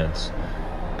supernatural events,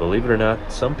 believe it or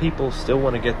not, some people still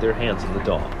want to get their hands on the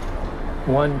doll.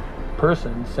 One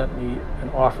person sent me an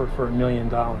offer for $1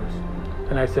 million.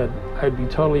 And I said, I'd be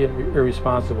totally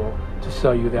irresponsible to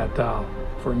sell you that doll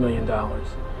for $1 million.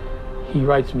 He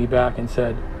writes me back and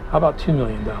said, how about $2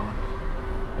 million?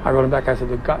 I wrote him back, I said,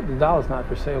 the doll is not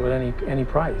for sale at any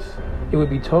price. It would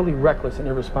be totally reckless and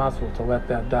irresponsible to let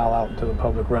that doll out into the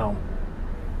public realm.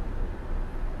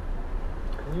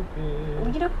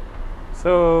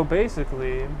 So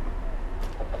basically,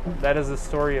 that is the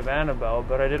story of Annabelle,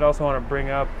 but I did also want to bring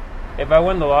up, if I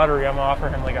win the lottery, I'm going to offer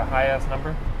him like a high-ass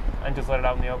number and just let it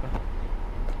out in the open.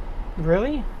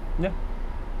 Really? Yeah.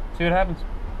 See what happens.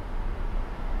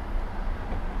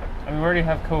 I mean, we already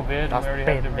have COVID, and we already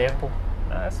have different things.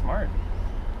 Nah, that's smart.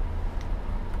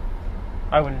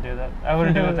 I wouldn't do that. I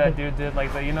wouldn't do what that dude did.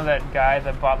 Like, you know that guy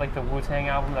that bought like the Wu-Tang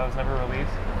album that was never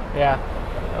released? Yeah.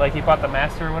 Like, he bought the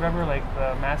master or whatever, like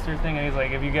the master thing, and he's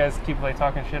like, if you guys keep like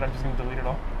talking shit, I'm just gonna delete it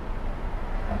all.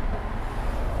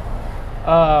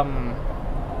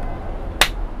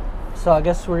 So I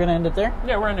guess we're gonna end it there.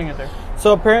 Yeah, we're ending it there.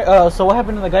 So so what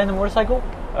happened to the guy in the motorcycle?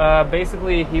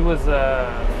 Basically, he was.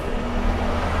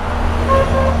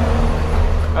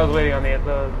 I was waiting on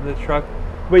the truck,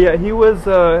 but yeah, he was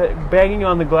banging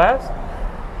on the glass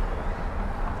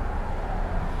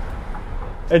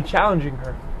and challenging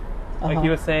her. Like he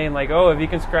was saying, like, "Oh, if you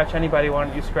can scratch anybody, why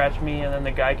don't you scratch me?" And then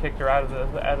the guy kicked her out of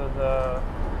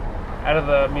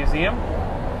the museum.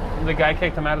 The guy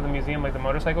kicked him out of the museum, like the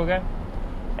motorcycle guy,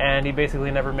 and he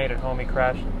basically never made it home. He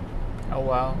crashed. Oh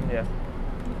wow. Yeah.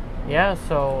 Yeah.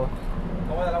 So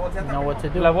you know what to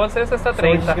do. La bolsa esa está 30. So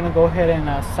we're just gonna go ahead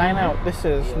and sign out. This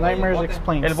is Nightmares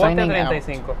Explained. El bote Signing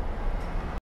 35. out.